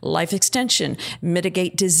agenda? Life extension,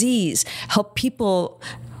 mitigate disease, help people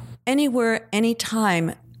anywhere,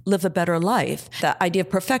 anytime live a better life. The idea of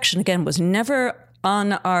perfection, again, was never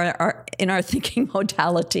on in our thinking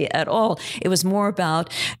modality at all. It was more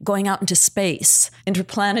about going out into space,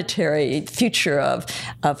 interplanetary future of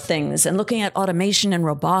things, and looking at automation and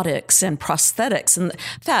robotics and prosthetics. And in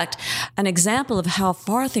fact, an example of how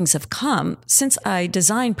far things have come since I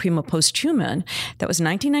designed Primo Posthuman, that was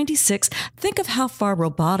 1996. Think of how far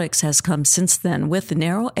robotics has come since then with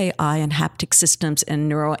narrow AI and haptic systems and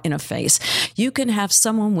neural interface. You can have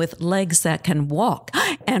someone with legs that can walk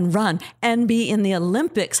and run and be in the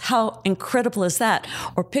Olympics. How incredible is that?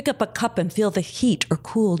 Or pick up a cup and feel the heat or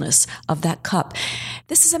coolness of that cup.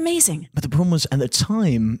 This is amazing. But the problem was, at the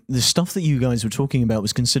time, the stuff that you guys were talking about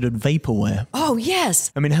was considered vaporware. Oh,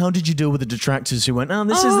 yes. I mean, how did you deal with the detractors who went,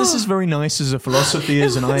 this is very nice as a philosophy,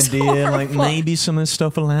 as an idea. Horrible. Like, maybe some of this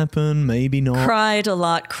stuff will happen, maybe not. Cried a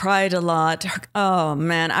lot. Oh,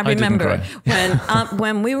 man. I remember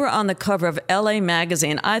when we were on the cover of LA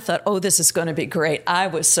Magazine, I thought, this is going to be great. I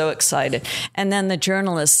was so excited. And then the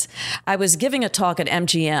journalist, I was giving a talk at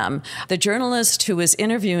MGM. The journalist who was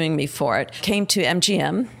interviewing me for it came to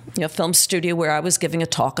MGM, film studio where I was giving a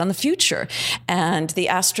talk on the future. And the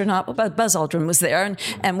astronaut, Buzz Aldrin, was there.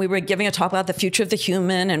 And we were giving a talk about the future of the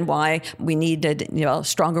human and why we needed,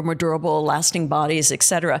 stronger, more durable, lasting bodies,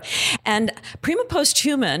 etc. And Primo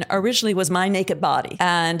Posthuman originally was My Naked Body.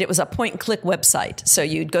 And it was a point-and-click website. So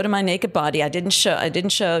you'd go to My Naked Body. I didn't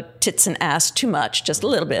show tits and ass too much, just a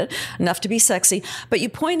little bit, enough to be sexy. But you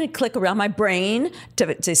point and click around my brain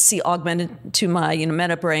to see augmented to my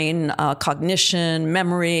meta brain, cognition,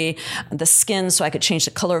 memory, the skin, so I could change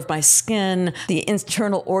the color of my skin, the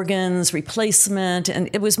internal organs, replacement. And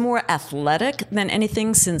it was more athletic than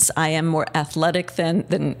anything, since I am more athletic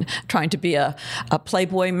than trying to be a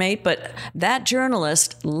Playboy mate. But that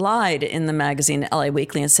journalist lied in the magazine LA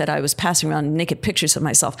Weekly and said I was passing around naked pictures of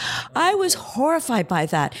myself. I was horrified by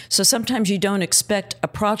that. So sometimes you don't expect a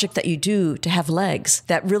project that you do to have legs.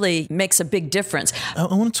 That really makes a big difference. I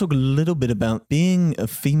want to talk a little bit about being a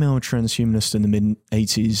female transhumanist in the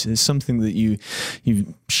mid-80s. It's something that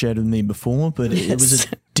you've shared with me before, but it was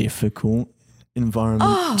a difficult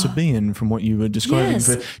environment to be in, from what you were describing. Yes.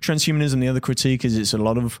 For transhumanism, the other critique is it's a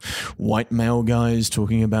lot of white male guys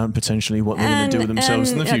talking about potentially what they're going to do with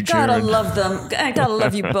themselves in the future. I gotta love them. I gotta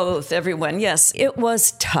love you both, everyone. Yes, it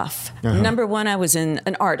was tough. Number one, I was an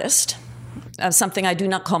artist of something I do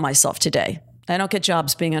not call myself today. I don't get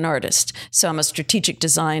jobs being an artist. So I'm a strategic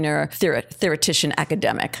designer, theoretician,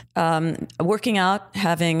 academic. Working out,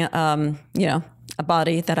 having, a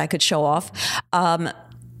body that I could show off.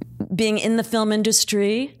 Being in the film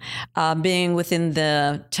industry, being within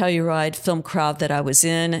the Telluride film crowd that I was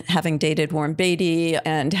in, having dated Warren Beatty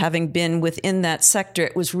and having been within that sector,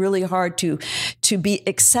 it was really hard to be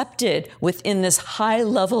accepted within this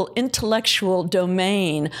high-level intellectual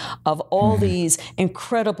domain of all these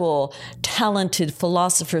incredible, talented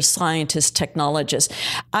philosophers, scientists, technologists.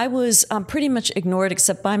 I was pretty much ignored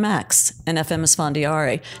except by Max and FM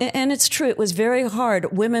Esfandiari. And it's true, it was very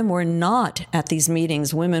hard. Women were not at these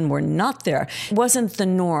meetings. Women were not there. It wasn't the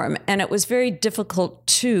norm. And it was very difficult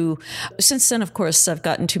too. Since then, of course, I've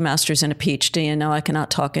gotten 2 masters and a PhD, and now I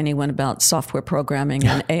cannot talk to anyone about software programming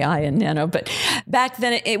and AI and nano. But back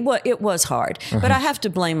then, it was hard. But I have to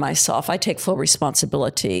blame myself. I take full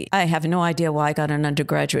responsibility. I have no idea why I got an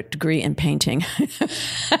undergraduate degree in painting.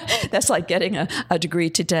 That's like getting a degree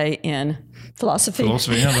today in philosophy.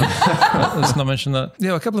 Yeah, let's not mention that.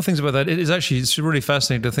 Yeah, a couple of things about that. It's really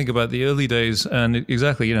fascinating to think about the early days, and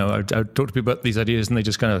exactly, I talk to people about these ideas, and they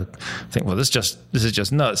just kind of think, well, this is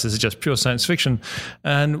just nuts. This is just pure science fiction,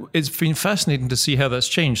 and it's been fascinating to see how that's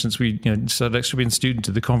changed since we started actually being student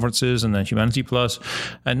to the conferences and then Humanity Plus,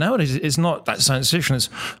 and nowadays it's not that science fiction. It's,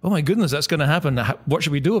 oh my goodness, that's going to happen. What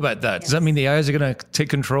should we do about that? Does that mean the AIs are going to take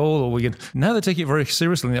control, or now they take it very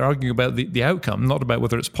seriously and they're arguing about the outcome, not about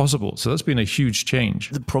whether it's possible. So that's been a huge change.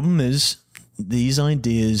 The problem is these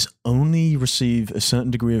ideas only receive a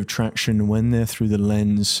certain degree of traction when they're through the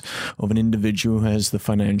lens of an individual who has the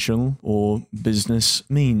financial or business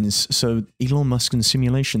means. So Elon Musk and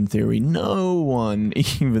simulation theory, no one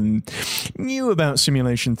even knew about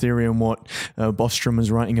simulation theory and what Bostrom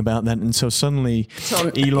was writing about that until suddenly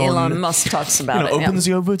Elon Musk talks about it. Opens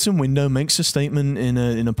the Overton window, makes a statement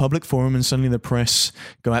in a public forum, and suddenly the press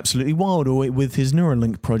go absolutely wild, or with his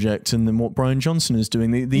Neuralink project and then what Brian Johnson is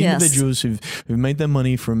doing. The individuals who've made their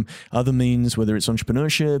money from other means, whether it's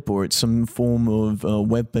entrepreneurship or it's some form of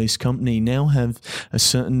web-based company, now have a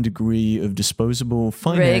certain degree of disposable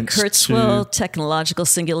finance. Ray Kurzweil, Technological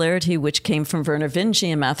Singularity, which came from Werner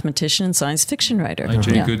Vinci, a mathematician and science fiction writer. And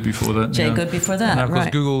Jay Good before that. Good before that, and of course,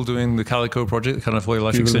 Google doing the Calico project, the California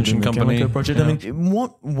Life Google Extension Company. Calico project. Yeah. I mean, in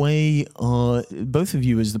what way are both of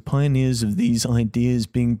you, as the pioneers of these ideas,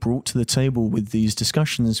 being brought to the table with these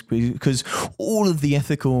discussions? Because all of the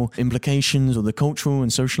ethical implications or the cultural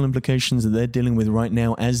and social implications that they're dealing with right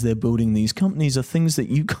now as they're building these companies are things that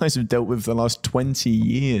you guys have dealt with for the last 20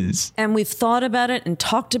 years. And we've thought about it and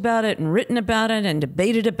talked about it and written about it and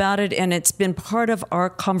debated about it, and it's been part of our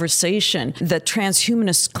conversation, the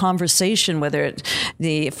transhumanist conversation, whether it's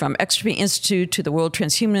from Extropy Institute to the World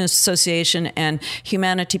Transhumanist Association and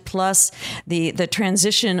Humanity Plus, the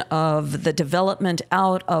transition of the development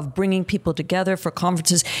out of bringing people together for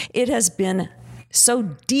conferences. It has been so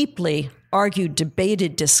deeply argued,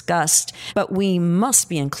 debated, discussed, but we must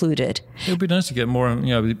be included. It would be nice to get more,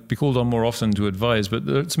 be called on more often to advise, but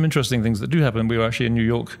there are some interesting things that do happen. We were actually in New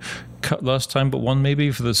York last time, but one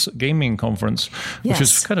maybe for this gaming conference, which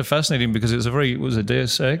is kind of fascinating because it's was a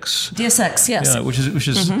Deus Ex? Deus Ex, yes. Yeah, which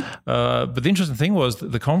is but the interesting thing was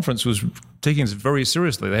that the conference was taking this very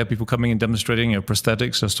seriously. They had people coming and demonstrating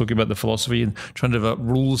prosthetics, just talking about the philosophy and trying to develop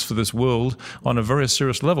rules for this world on a very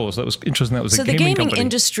serious level. So that was interesting. That was a gaming company. So the gaming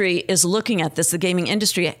industry is looking at this. The gaming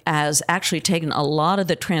industry has actually taken a lot of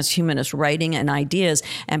the transhumanist writing and ideas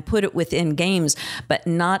and put it within games, but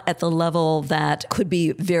not at the level that could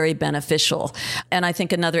be very beneficial. And I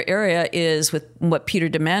think another area is with what Peter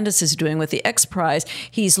Diamandis is doing with the X Prize.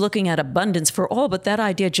 He's looking at abundance for all, but that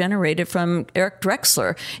idea generated from Eric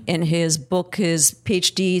Drexler in his book, his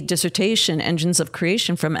PhD dissertation, Engines of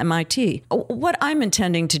Creation from MIT. What I'm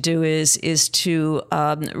intending to do is to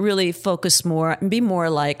really focus more and be more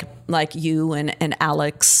like you and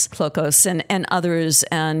Alex Plokos and others.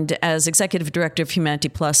 And as executive director of Humanity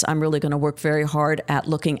Plus, I'm really going to work very hard at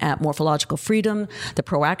looking at morphological freedom, the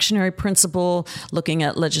proactionary principle, looking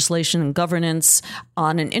at legislation and governance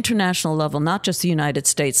on an international level, not just the United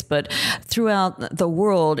States, but throughout the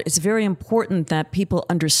world. It's very important that people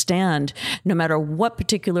understand, no matter what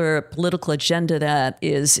particular political agenda that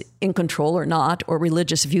is in control or not, or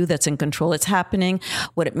religious view that's in control, it's happening.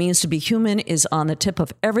 What it means to be human is on the tip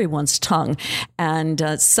of everyone's one's tongue,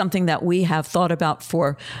 and something that we have thought about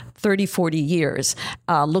for 30, 40 years,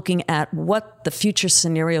 looking at what the future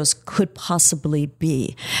scenarios could possibly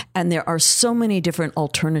be. And there are so many different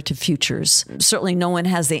alternative futures. Certainly no one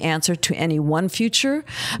has the answer to any one future,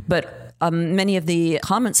 but many of the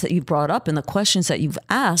comments that you've brought up and the questions that you've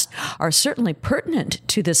asked are certainly pertinent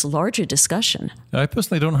to this larger discussion. I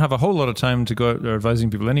personally don't have a whole lot of time to go out there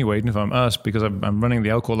advising people anyway, even if I'm asked, because I'm running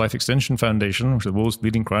the Alcohol Life Extension Foundation, which is the world's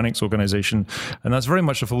leading cryonics organization, and that's very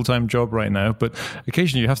much a full-time job right now. But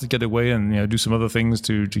occasionally you have to get away and do some other things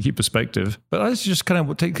to keep perspective. But I just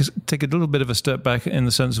kind of take a little bit of a step back in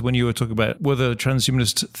the sense of when you were talking about whether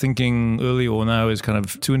transhumanist thinking early or now is kind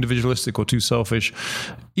of too individualistic or too selfish.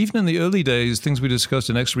 Even in the early days, things we discussed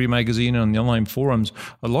in X3 magazine and on the online forums,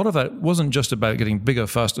 a lot of that wasn't just about getting bigger,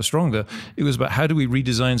 faster, stronger. It was about how do we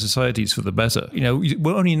redesign societies for the better.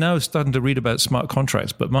 We're only now starting to read about smart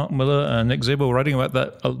contracts, but Mark Miller and Nick Szabo were writing about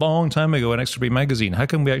that a long time ago in X3 magazine. How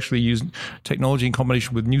can we actually use technology in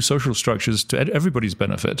combination with new social structures to everybody's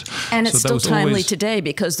benefit? And it's still timely today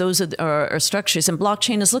because those are structures, and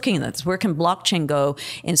blockchain is looking at this. Where can blockchain go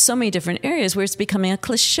in so many different areas where it's becoming a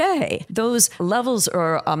cliche? Those levels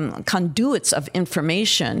are conduits of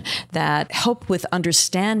information that help with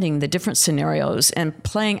understanding the different scenarios and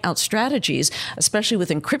playing out strategies, especially with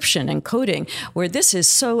encryption and coding, where this is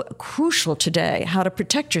so crucial today, how to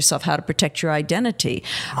protect yourself, how to protect your identity.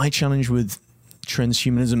 My challenge with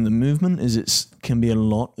transhumanism, the movement, is it can be a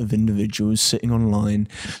lot of individuals sitting online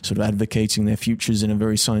sort of advocating their futures in a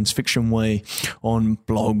very science fiction way on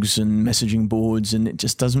blogs and messaging boards, and it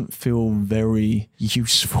just doesn't feel very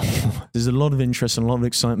useful. There's a lot of interest and a lot of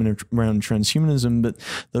excitement around transhumanism, but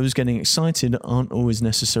those getting excited aren't always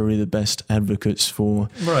necessarily the best advocates for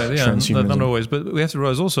transhumanism. Not always, but we have to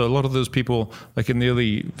realize also a lot of those people, like in the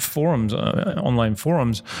early forums, online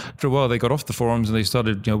forums, after a while they got off the forums and they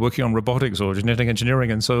started working on robotics or genetic engineering,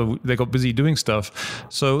 and so they got busy doing stuff.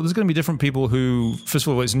 So there's going to be different people who, first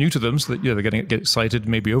of all, it's new to them, so that they're going to get excited,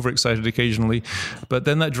 maybe overexcited occasionally, but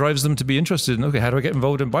then that drives them to be interested in, okay, how do I get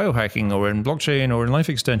involved in biohacking or in blockchain or in life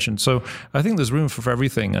extension? So I think there's room for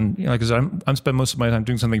everything, and like I said, I'm spending most of my time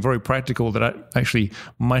doing something very practical that actually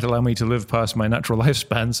might allow me to live past my natural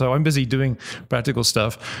lifespan. So I'm busy doing practical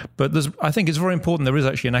stuff, but I think it's very important there is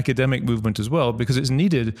actually an academic movement as well, because it's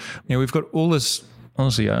needed. We've got all this.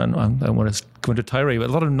 Honestly, I don't want to go into tirade, but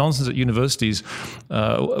a lot of nonsense at universities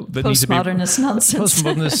that need to be nonsense,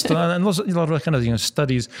 postmodernist, and a lot of kind of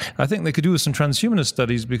studies. I think they could do with some transhumanist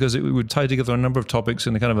studies because it would tie together a number of topics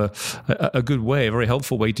in a kind of a good way, a very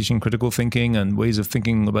helpful way, teaching critical thinking and ways of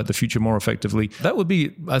thinking about the future more effectively. That would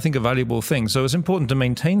be, I think, a valuable thing. So it's important to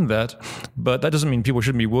maintain that, but that doesn't mean people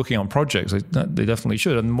shouldn't be working on projects. They definitely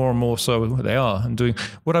should, and more so they are. And doing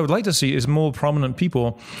what I would like to see is more prominent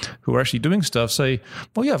people who are actually doing stuff say,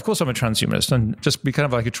 well, yeah, of course I'm a transhumanist, and just be kind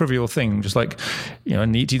of like a trivial thing. Just like,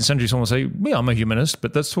 in the 18th century, someone will say, yeah, I'm a humanist,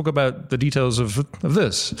 but let's talk about the details of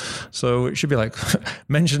this. So it should be like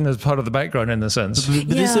mentioned as part of the background in a sense.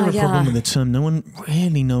 But is there a problem with the term? No one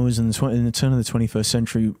really knows in the turn of the 21st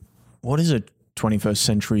century, what is a 21st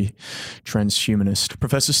century transhumanist?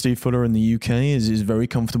 Professor Steve Fuller in the UK is very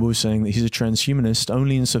comfortable saying that he's a transhumanist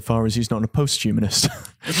only insofar as he's not a posthumanist.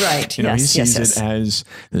 Right. He sees it as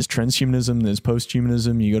there's transhumanism, there's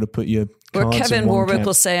posthumanism. You got to put your or Kevin Warwick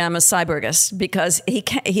will say I'm a cyborgist because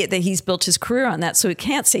he's built his career on that, so he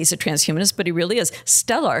can't say he's a transhumanist, but he really is.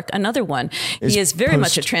 Stellark, another one, he is very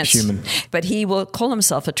much a transhuman, but he will call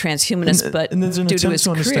himself a transhumanist. And there's an attempt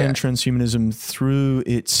to understand transhumanism through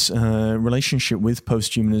its relationship with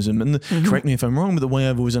posthumanism. And correct me if I'm wrong, but the way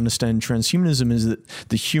I've always understood transhumanism is that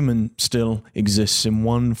the human still exists in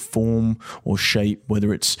one form or shape,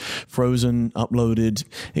 whether it's frozen, uploaded,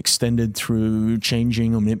 extended through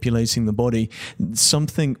changing or manipulating the body.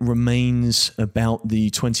 Something remains about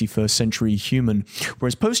the 21st century human.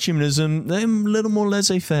 Whereas posthumanism, they're a little more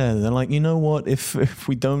laissez-faire. They're like, you know what, if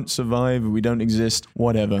we don't survive, we don't exist,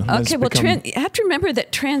 whatever. Okay, well, you have to remember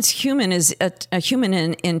that transhuman is a human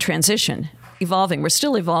in transition. Evolving. We're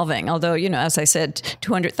still evolving, although, as I said,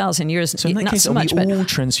 200,000 years, so in that not case, so much. Are we all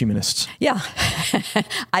transhumanists? Yeah,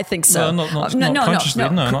 I think so. Not consciously.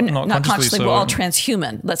 Not consciously. So. We're all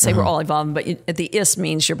transhuman. Let's say we're all evolving, but the is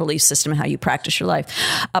means your belief system, how you practice your life.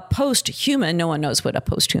 A post-human, no one knows what a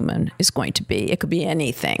post-human is going to be. It could be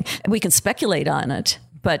anything. We can speculate on it,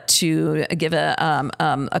 But to give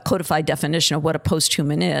a codified definition of what a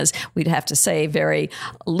post-human is, we'd have to say very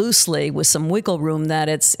loosely, with some wiggle room, that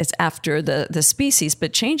it's after the species.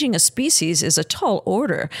 But changing a species is a tall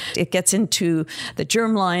order. It gets into the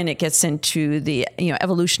germline, it gets into the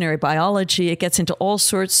evolutionary biology, it gets into all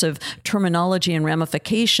sorts of terminology and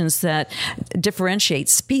ramifications that differentiate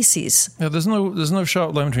species. Yeah, there's no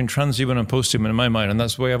sharp line between transhuman and posthuman in my mind, and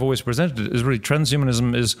that's the way I've always presented it. Is really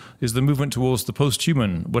transhumanism is the movement towards the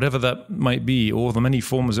posthuman, whatever that might be, or the many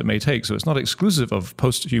forms it may take. So it's not exclusive of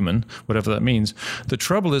posthuman, whatever that means. The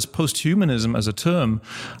trouble is posthumanism as a term,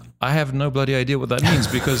 I have no bloody idea what that means,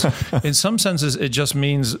 because in some senses it just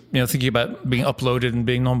means, thinking about being uploaded and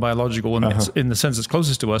being non-biological in the sense that's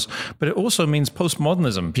closest to us, but it also means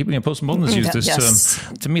postmodernism. People, postmodernists use this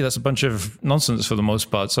term. To me, that's a bunch of nonsense for the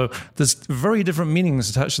most part. So there's very different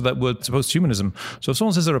meanings attached to that word, to posthumanism. So if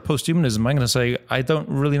someone says they're a posthumanism, I'm going to say, I don't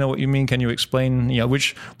really know what you mean. Can you explain,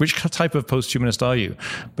 which type of posthumanist are you?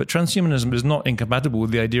 But transhumanism is not incompatible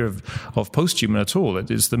with the idea of posthuman at all.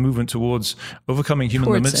 It is the movement towards overcoming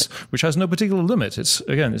human limits, which has no particular limit. It's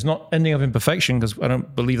not ending of imperfection, because I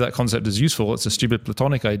don't believe that concept is useful. It's a stupid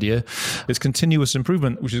Platonic idea. It's continuous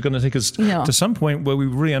improvement, which is going to take us to some point where we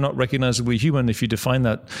really are not recognizably human if you define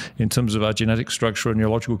that in terms of our genetic structure and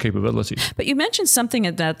neurological capability. But you mentioned something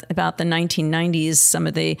about the 1990s, some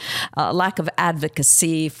of the lack of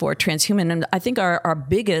advocacy for transhuman. And I think our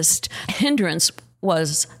biggest hindrance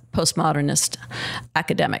was postmodernist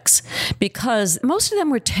academics, because most of them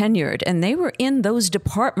were tenured and they were in those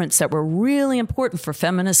departments that were really important for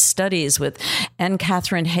feminist studies, with Anne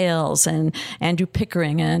Catherine Hales and Andrew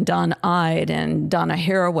Pickering and Don Ide and Donna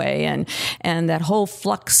Haraway and that whole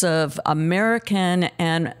flux of American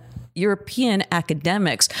and European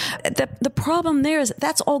academics. The problem there is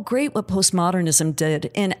that's all great what postmodernism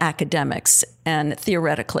did in academics and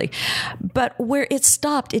theoretically, but where it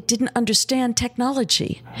stopped, it didn't understand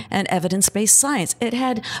technology and evidence-based science. It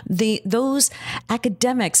had those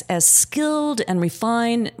academics, as skilled and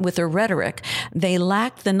refined with their rhetoric, they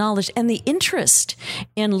lacked the knowledge and the interest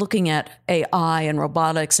in looking at AI and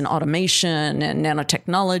robotics and automation and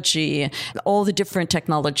nanotechnology, all the different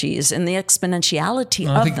technologies and the exponentiality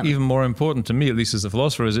of them. I think even more important to me, at least as a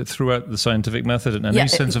philosopher, is it throughout the scientific method and any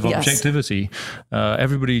sense of objectivity.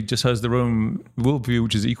 Everybody just has their own worldview,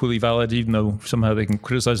 which is equally valid, even though somehow they can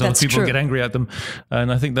criticize other people and get angry at them.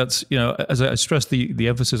 And I think that's, as I stress the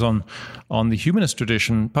emphasis on the humanist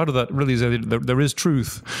tradition, part of that really is that there is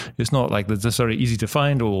truth. It's not like it's necessarily easy to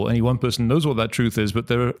find or any one person knows what that truth is, but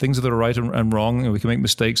there are things that are right and wrong, and we can make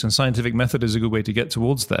mistakes, and scientific method is a good way to get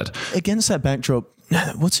towards that. Against that backdrop,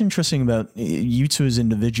 what's interesting about you two as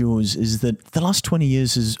individuals is that the last 20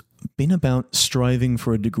 years has been about striving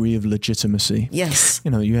for a degree of legitimacy. Yes.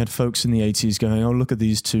 You had folks in the 80s going, oh, look at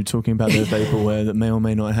these two talking about their vaporware that may or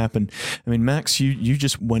may not happen. I mean, Max, you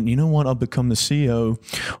just went, you know what, I'll become the CEO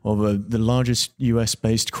of the largest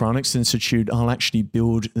US-based cryonics institute. I'll actually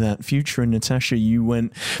build that future. And Natasha, you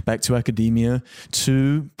went back to academia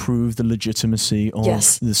to prove the legitimacy of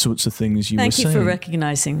the sorts of things you were saying. Thank you for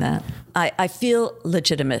recognizing that. I feel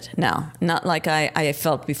legitimate now, not like I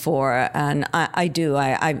felt before. And I do.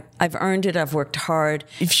 I've earned it. I've worked hard.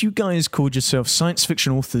 If you guys called yourself science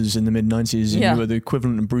fiction authors in the mid-90s and you were the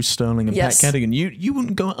equivalent of Bruce Sterling and Pat Cadigan, you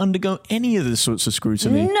wouldn't undergo any of this sorts of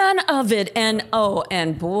scrutiny. None of it.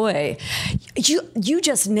 And boy, you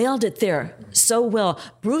just nailed it there so well.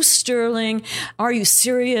 Bruce Sterling, Are You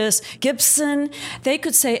Serious? Gibson, they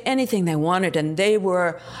could say anything they wanted and they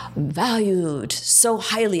were valued so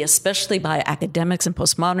highly, especially by academics and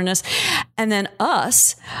postmodernists. And then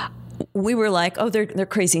us, we were like, oh, they're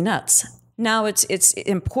crazy nuts. Now it's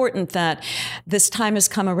important that this time has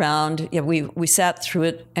come around. Yeah, we sat through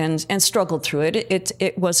it and struggled through it.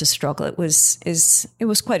 It was a struggle. It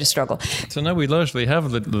was quite a struggle. So now we largely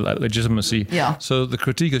have legitimacy. Yeah. So the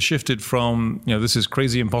critique has shifted from this is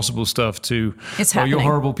crazy impossible stuff to you're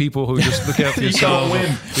horrible people who just look out for yourselves.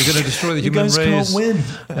 You're going to destroy the human race. You guys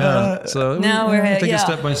can't win. So now we're take it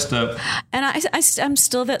step by step. And I'm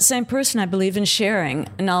still that same person. I believe in sharing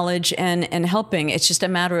knowledge and helping. It's just a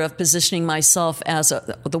matter of positioning myself as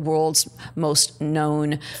the world's most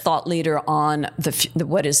known thought leader on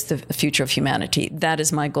what is the future of humanity. That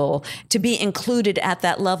is my goal, to be included at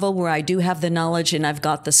that level where I do have the knowledge and I've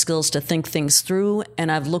got the skills to think things through, and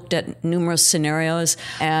I've looked at numerous scenarios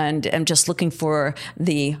and am just looking for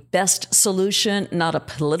the best solution, not a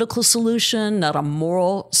political solution, not a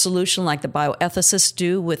moral solution like the bioethicists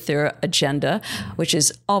do with their agenda, which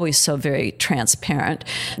is always so very transparent.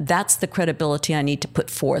 That's the credibility I need to put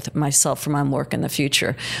forth myself myself for my work in the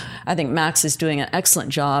future. I think Max is doing an excellent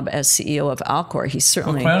job as CEO of Alcor. He's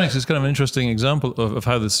certainly... Well, cryonics is kind of an interesting example of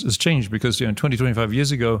how this has changed, because 20, 25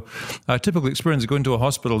 years ago, our typical experience of going to a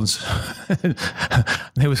hospital and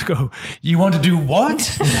they would go, "You want to do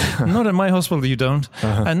what?" "Not at my hospital, you don't."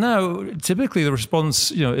 And now, typically, the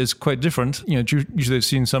response is quite different. Usually they've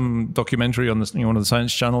seen some documentary on this, one of the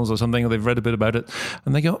science channels or something, or they've read a bit about it,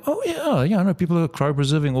 and they go, "Oh yeah, I know people who are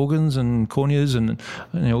cryopreserving organs and corneas, and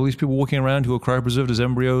all these people walking around who are cryopreserved as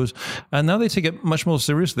embryos." And now they take it much more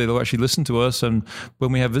seriously. They'll actually listen to us, and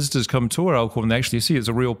when we have visitors come to our Alcor and they actually see it's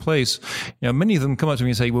a real place, many of them come up to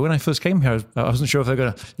me and say, "Well, when I first came here, I wasn't sure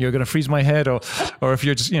if you're gonna freeze my head, or if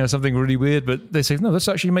you're just something really weird." But they say, "No, this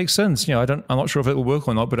actually makes sense. I'm not sure if it will work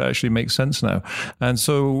or not, but it actually makes sense now." And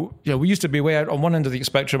so we used to be way out on one end of the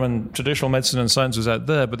spectrum, and traditional medicine and science was out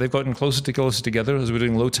there, but they've gotten closer together as we're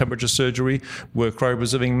doing low temperature surgery. We're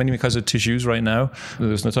cryopreserving many kinds of tissues right now.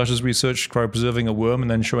 There's Natasha's research cryopreserving a worm and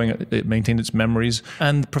then showing it maintained its memories.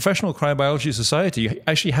 And the Professional Cryobiology Society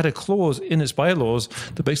actually had a clause in its bylaws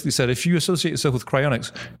that basically said, if you associate yourself with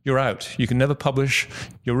cryonics, you're out. You can never publish,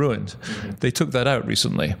 you're ruined. They took that out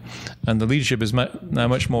recently, and the leadership is now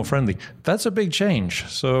much more friendly. That's a big change.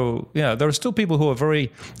 So yeah, there are still people who are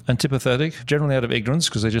very antipathetic, generally out of ignorance,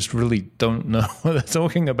 because they just really don't know what they're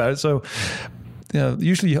talking about. So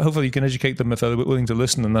usually, hopefully, you can educate them if they're willing to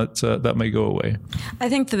listen, and that may go away. I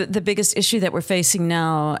think the biggest issue that we're facing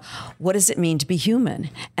now, what does it mean to be human?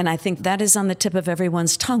 And I think that is on the tip of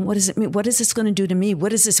everyone's tongue. What does it mean? What is this going to do to me?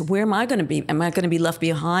 What is this? Where am I going to be? Am I going to be left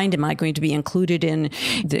behind? Am I going to be included in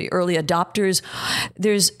the early adopters?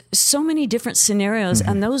 There's so many different scenarios,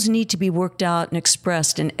 and those need to be worked out and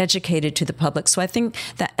expressed and educated to the public. So I think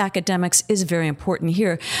that academics is very important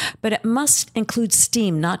here, but it must include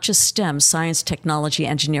STEAM, not just STEM, science, technology,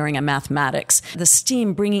 engineering, and mathematics. The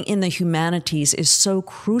STEAM, bringing in the humanities, is so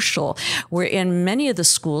crucial. Where in many of the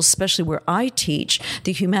schools, especially where I teach,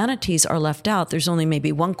 the humanities are left out. There's only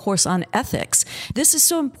maybe one course on ethics. This is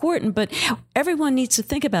so important, but everyone needs to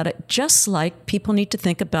think about it, just like people need to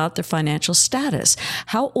think about their financial status.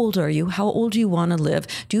 How old are you? How old do you want to live?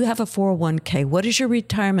 Do you have a 401k? What is your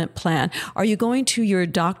retirement plan? Are you going to your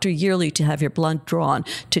doctor yearly to have your blood drawn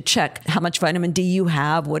to check how much vitamin D you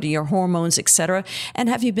have? What are your hormones, etc.? And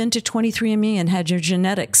have you been to 23andMe and had your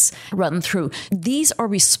genetics run through? These are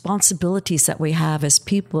responsibilities that we have as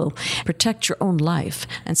people. Protect your own life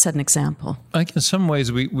and set an example. I think in some ways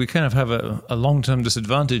we kind of have a long-term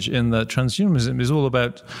disadvantage in that transhumanism is all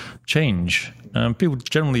about change. People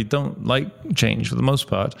generally don't like change for the most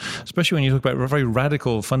part, especially when you talk about very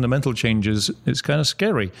radical, fundamental changes. It's kind of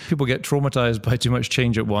scary. People get traumatized by too much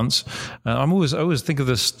change at once. I always think of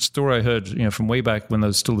this story I heard, from way back when there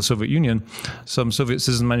was still the Soviet Union. Some Soviet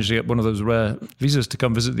citizen managed to get one of those rare visas to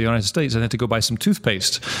come visit the United States, and they had to go buy some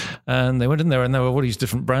toothpaste. And they went in there, and there were all these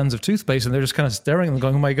different brands of toothpaste, and they're just kind of staring at them,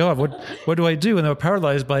 going, "Oh my God, what do I do?" And they were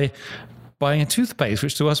paralyzed by buying a toothpaste,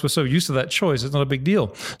 which to us, we're so used to that choice, it's not a big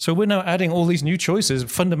deal. So we're now adding all these new choices,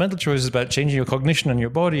 fundamental choices about changing your cognition and your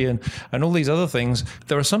body and all these other things.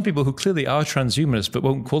 There are some people who clearly are transhumanists but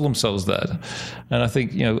won't call themselves that. And I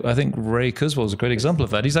think Ray Kurzweil is a great example of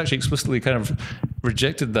that. He's actually explicitly kind of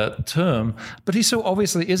rejected that term, but he so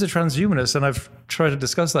obviously is a transhumanist, and I've tried to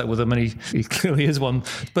discuss that with him, and he clearly is one.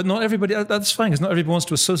 But not everybody, that's fine, because not everybody wants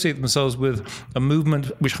to associate themselves with a movement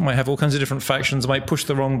which might have all kinds of different factions, might push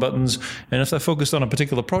the wrong buttons. And if they're focused on a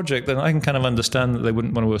particular project, then I can kind of understand that they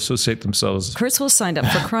wouldn't want to associate themselves. Kurzweil signed up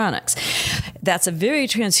for cryonics. That's a very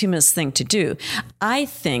transhumanist thing to do. I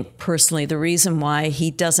think, personally, the reason why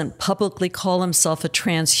he doesn't publicly call himself a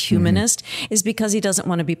transhumanist is because he doesn't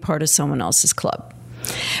want to be part of someone else's club.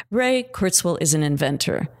 Ray Kurzweil is an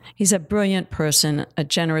inventor. He's a brilliant person, a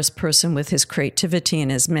generous person with his creativity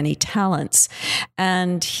and his many talents.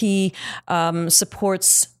 And he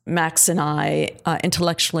supports Max and I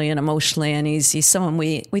intellectually and emotionally, and he's someone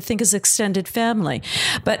we think is extended family.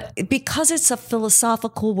 But because it's a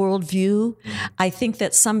philosophical worldview, I think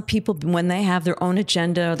that some people, when they have their own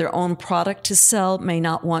agenda or their own product to sell, may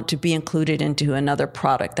not want to be included into another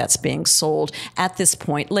product that's being sold at this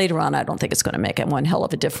point. Later on, I don't think it's going to make one hell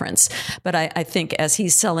of a difference. But I think as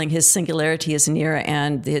he's selling his singularity is near,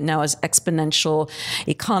 and now his exponential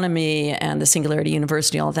economy and the Singularity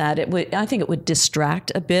University, all that, I think it would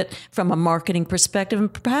distract a bit from a marketing perspective,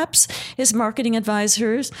 and perhaps his marketing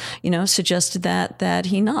advisors, suggested that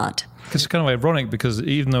he not. It's kind of ironic, because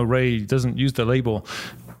even though Ray doesn't use the label,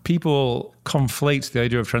 people conflate the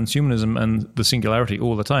idea of transhumanism and the singularity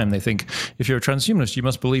all the time. They think if you're a transhumanist, you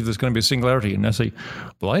must believe there's going to be a singularity. And I say,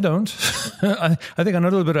 well, I don't. I think I know a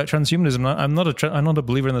little bit about transhumanism. I'm not a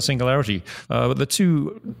believer in the singularity. But the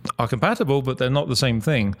two are compatible, but they're not the same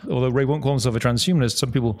thing. Although Ray won't call himself a transhumanist,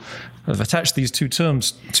 some people have attached these two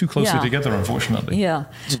terms too closely together, unfortunately. Yeah.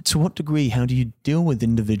 To what degree, how do you deal with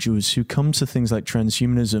individuals who come to things like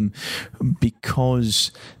transhumanism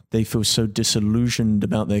because they feel so disillusioned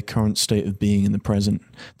about their current state of being in the present,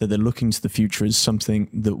 that they're looking to the future as something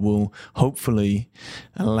that will hopefully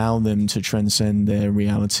allow them to transcend their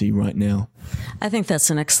reality right now? I think that's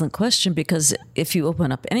an excellent question, because if you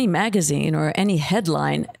open up any magazine or any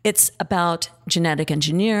headline, it's about genetic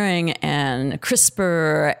engineering and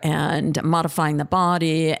CRISPR and modifying the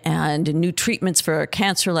body and new treatments for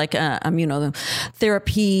cancer, like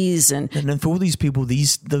immunotherapies. And then for all these people,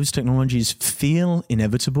 those technologies feel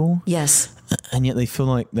inevitable. Yes. And yet they feel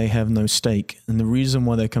like they have no stake. And the reason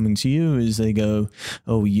why they're coming to you is they go,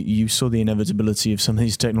 oh, you saw the inevitability of some of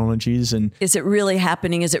these technologies. And is it really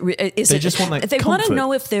happening? Just want that they comfort. Want to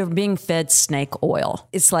know if they're being fed snake oil.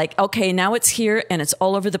 It's like, okay, now it's here and it's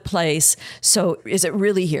all over the place. So is it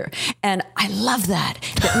really here? And I love that.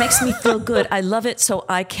 That makes me feel good. I love it. So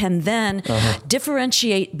I can then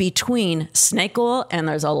differentiate between snake oil, and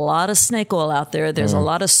there's a lot of snake oil out there. There's a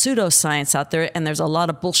lot of pseudoscience out there, and there's a lot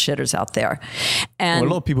of bullshitters out there. And a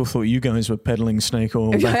lot of people thought you guys were peddling snake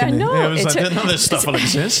oil back in the day. It was like, none of this stuff will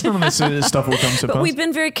exist. None of this stuff will come to pass. But we've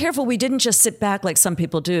been very careful. We didn't just sit back like some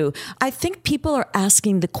people do. I think people are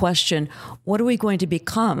asking the question, what are we going to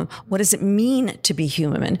become? What does it mean to be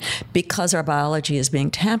human? Because our biology is being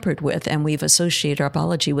tampered with, and we've associated our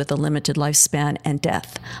biology with a limited lifespan and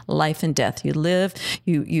death. Life and death. You live,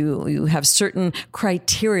 you have certain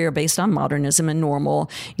criteria based on modernism and normal.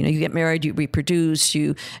 You get married, you reproduce,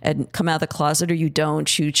 you come out of the closet or you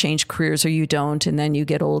don't, you change careers or you don't, and then you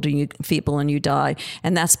get old and you feeble and you die.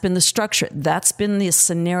 And that's been the structure. That's been the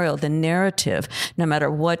scenario, the narrative. No matter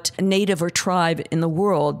what native or tribe in the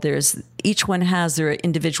world, each one has their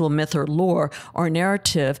individual myth or lore or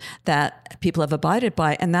narrative that people have abided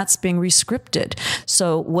by, and that's being rescripted.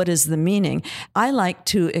 So what is the meaning? I like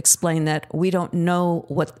to explain that we don't know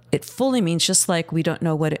what it fully means, just like we don't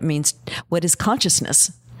know what it means, what is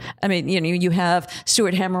consciousness. I mean, you have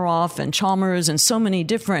Stuart Hameroff and Chalmers and so many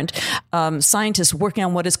different scientists working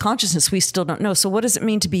on what is consciousness. We still don't know. So what does it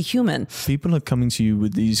mean to be human? People are coming to you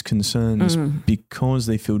with these concerns because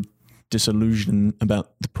they feel disillusion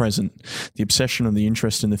about the present. The obsession or the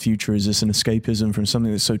interest in the future is this an escapism from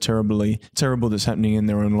something that's so terrible that's happening in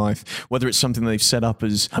their own life, whether it's something they've set up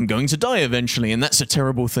as, I'm going to die eventually, and that's a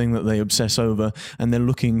terrible thing that they obsess over, and they're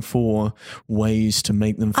looking for ways to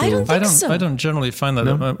make them feel. I don't generally find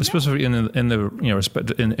that, especially in the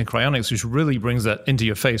respect in cryonics, which really brings that into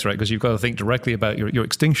your face, right? Because you've got to think directly about your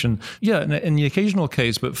extinction. Yeah, in the occasional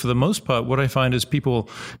case, but for the most part, what I find is people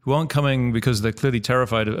who aren't coming because they're clearly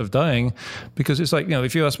terrified of dying. Because it's like,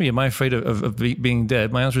 if you ask me, am I afraid of being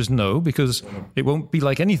dead? My answer is no, because it won't be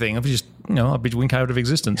like anything. I'll be winked out of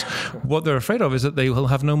existence. What they're afraid of is that they will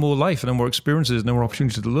have no more life, no more experiences, no more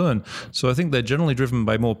opportunity to learn. So I think they're generally driven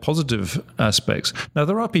by more positive aspects. Now,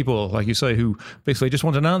 there are people, like you say, who basically just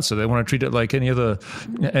want an answer. They want to treat it like any other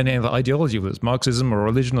ideology, whether it's Marxism or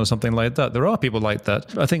religion or something like that. There are people like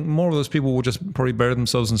that. I think more of those people will just probably bury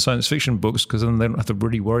themselves in science fiction books, because then they don't have to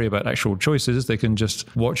really worry about actual choices. They can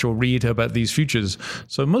just watch or read about these futures.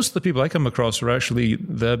 So most of the people I come across are actually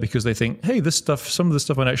there because they think, hey, some of this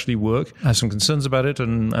stuff might actually work. I have some concerns about it,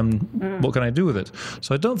 and what can I do with it?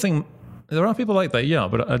 So I don't think there are people like that, yeah,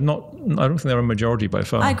 but I don't think they're a majority by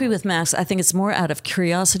far. I agree with Max. I think it's more out of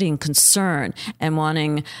curiosity and concern and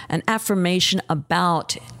wanting an affirmation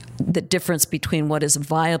about the difference between what is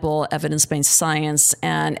viable evidence-based science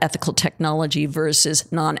and ethical technology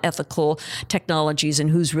versus non-ethical technologies,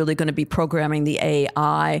 and who's really going to be programming the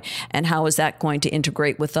AI, and how is that going to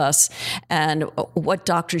integrate with us, and what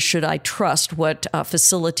doctors should I trust, what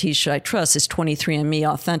facilities should I trust? Is 23andMe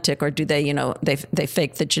authentic, or do they, they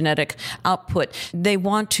fake the genetic output? They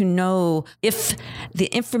want to know if the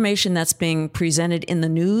information that's being presented in the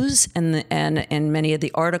news and many of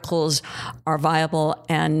the articles are viable,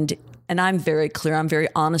 and I'm very clear. I'm very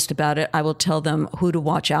honest about it. I will tell them who to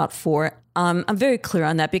watch out for. I'm very clear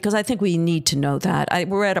on that, because I think we need to know that.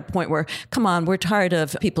 We're at a point where, come on, we're tired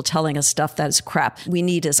of people telling us stuff that is crap. We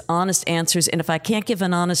need as honest answers. And if I can't give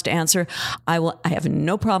an honest answer, I have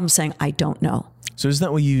no problem saying I don't know. So is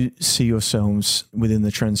that where you see yourselves within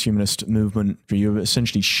the transhumanist movement? You're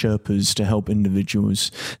essentially Sherpas to help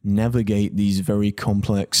individuals navigate these very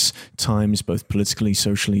complex times, both politically,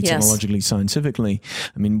 socially, Yes. technologically, scientifically.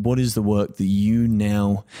 I mean, what is the work that you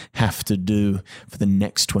now have to do for the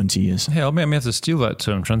next 20 years? Yeah, I may have to steal that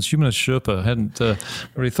term, transhumanist Sherpa. I hadn't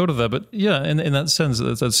really thought of that. But yeah, in that sense,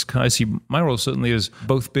 that's I see my role certainly as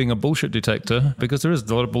both being a bullshit detector, because there is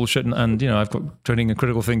a lot of bullshit, and I've got training in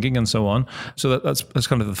critical thinking and so on. So that's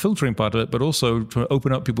kind of the filtering part of it, but also to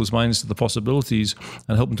open up people's minds to the possibilities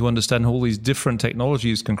and help them to understand how all these different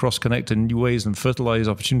technologies can cross-connect in new ways and fertilize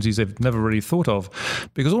opportunities they've never really thought of.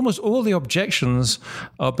 Because almost all the objections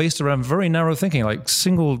are based around very narrow thinking, like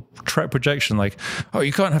single track projection, like, oh,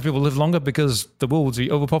 you can't have people live longer because the world would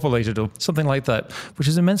be overpopulated or something like that, which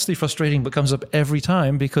is immensely frustrating, but comes up every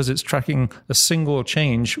time because it's tracking a single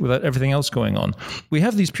change without everything else going on. We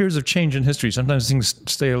have these periods of change in history. Sometimes things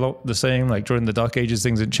stay a lot the same, like during the Dark Ages,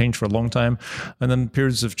 things had changed for a long time. And then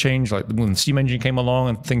periods of change, like when the steam engine came along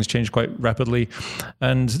and things changed quite rapidly.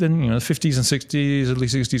 And then, the 50s and 60s, early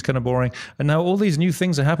 60s, kind of boring. And now all these new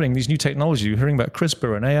things are happening, these new technologies. You're hearing about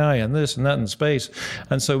CRISPR and AI and this and that and space.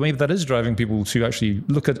 And so maybe that is driving people to actually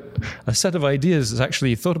look at a set of ideas that's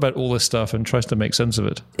actually thought about all this stuff and tries to make sense of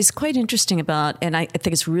it. It's quite interesting and I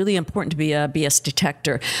think it's really important to be a BS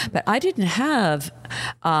detector, but I didn't have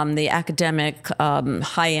the academic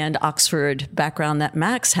high-end Oxford background that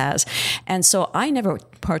Max has. And so I never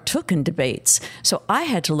partook in debates. So I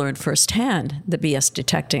had to learn firsthand the BS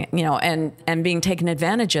detecting, and being taken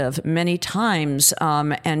advantage of many times,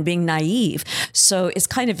 and being naive. So it's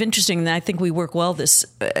kind of interesting, and I think we work well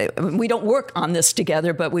we don't work on this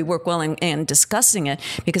together, but we work well in discussing it,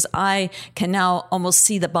 because I can now almost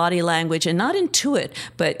see the body language, and not intuit,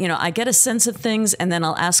 but, I get a sense of things, and then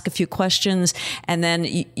I'll ask a few questions, and then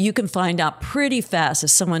you can find out pretty fast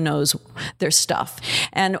if someone knows their stuff.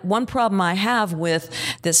 And one problem I have with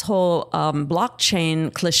this whole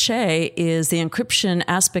blockchain cliche is the encryption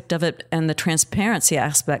aspect of it and the transparency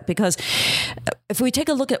aspect, because if we take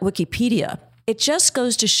a look at Wikipedia, it just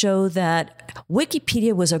goes to show that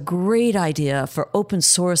Wikipedia was a great idea for open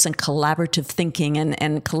source and collaborative thinking,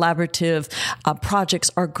 and collaborative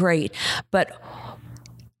projects are great. But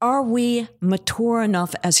are we mature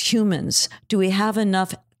enough as humans? Do we have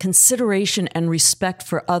enough consideration and respect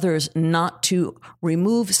for others not to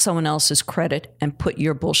remove someone else's credit and put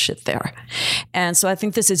your bullshit there? And so I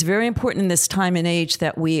think this is very important in this time and age,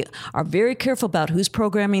 that we are very careful about who's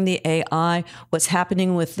programming the AI, what's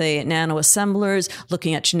happening with the nano assemblers,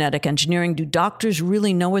 looking at genetic engineering. Do doctors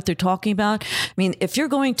really know what they're talking about? I mean, if you're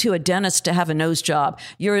going to a dentist to have a nose job,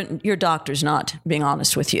 your doctor's not being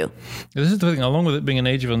honest with you. This is the thing, along with it being an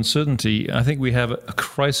age of uncertainty, I think we have a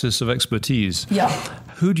crisis of expertise. Yeah.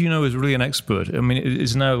 Who do you know is really an expert? I mean, it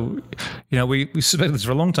is now, we suspected this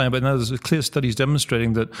for a long time, but now there's clear studies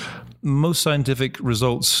demonstrating that most scientific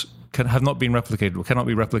results have not been replicated or cannot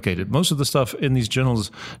be replicated. Most of the stuff in these journals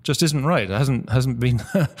just isn't right. It hasn't been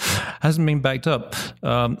hasn't been backed up.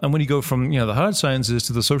 And when you go from the hard sciences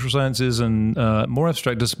to the social sciences and more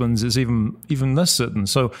abstract disciplines, it's even less certain.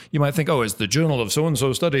 So you might think, oh, it's the Journal of so and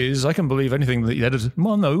so studies, I can believe anything that you edited.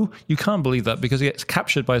 Well, no, you can't believe that, because it gets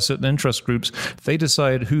captured by certain interest groups. They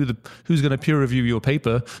decide who's going to peer review your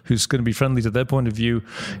paper, who's going to be friendly to their point of view.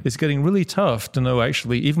 It's getting really tough to know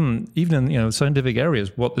actually, even in scientific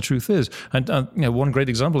areas, what the truth is. And one great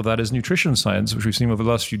example of that is nutrition science, which we've seen over the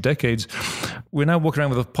last few decades. We're now walking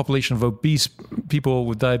around with a population of obese people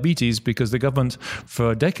with diabetes because the government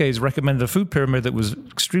for decades recommended a food pyramid that was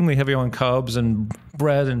extremely heavy on carbs and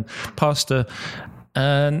bread and pasta.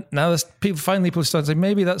 And now people start to say,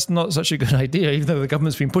 maybe that's not such a good idea, even though the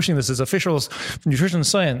government's been pushing this as official nutrition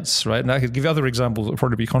science, right? And I could give other examples that would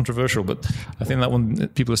probably be controversial, but I think that one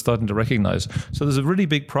people are starting to recognize. So there's a really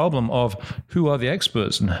big problem of who are the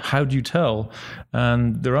experts and how do you tell?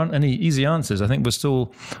 And there aren't any easy answers. I think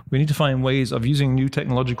we need to find ways of using new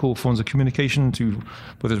technological forms of communication to,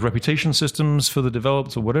 whether it's reputation systems further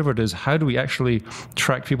developed or whatever it is, how do we actually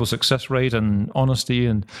track people's success rate and honesty,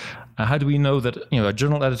 and how do we know that a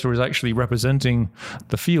journal editor is actually representing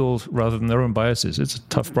the field rather than their own biases? It's a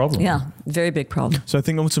tough problem. Yeah, very big problem. So I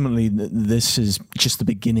think ultimately this is just the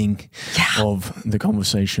beginning of the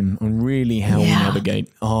conversation on really how we navigate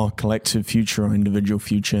our collective future, our individual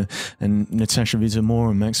future. And Natasha Vita-More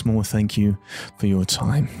and Max Moore, thank you for your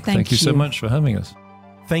time. Thank you so much for having us.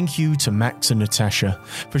 Thank you to Max and Natasha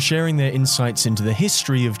for sharing their insights into the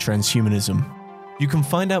history of transhumanism. You can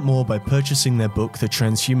find out more by purchasing their book, The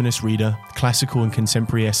Transhumanist Reader, Classical and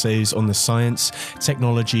Contemporary Essays on the Science,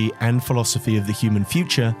 Technology and Philosophy of the Human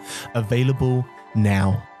Future, available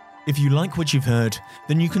now. If you like what you've heard,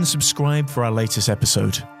 then you can subscribe for our latest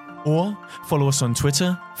episode. Or follow us on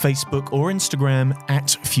Twitter, Facebook, or Instagram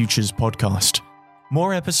at Futures Podcast.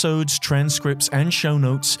 More episodes, transcripts, and show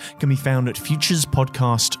notes can be found at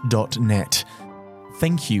futurespodcast.net.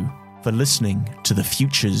 Thank you for listening to the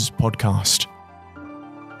Futures Podcast.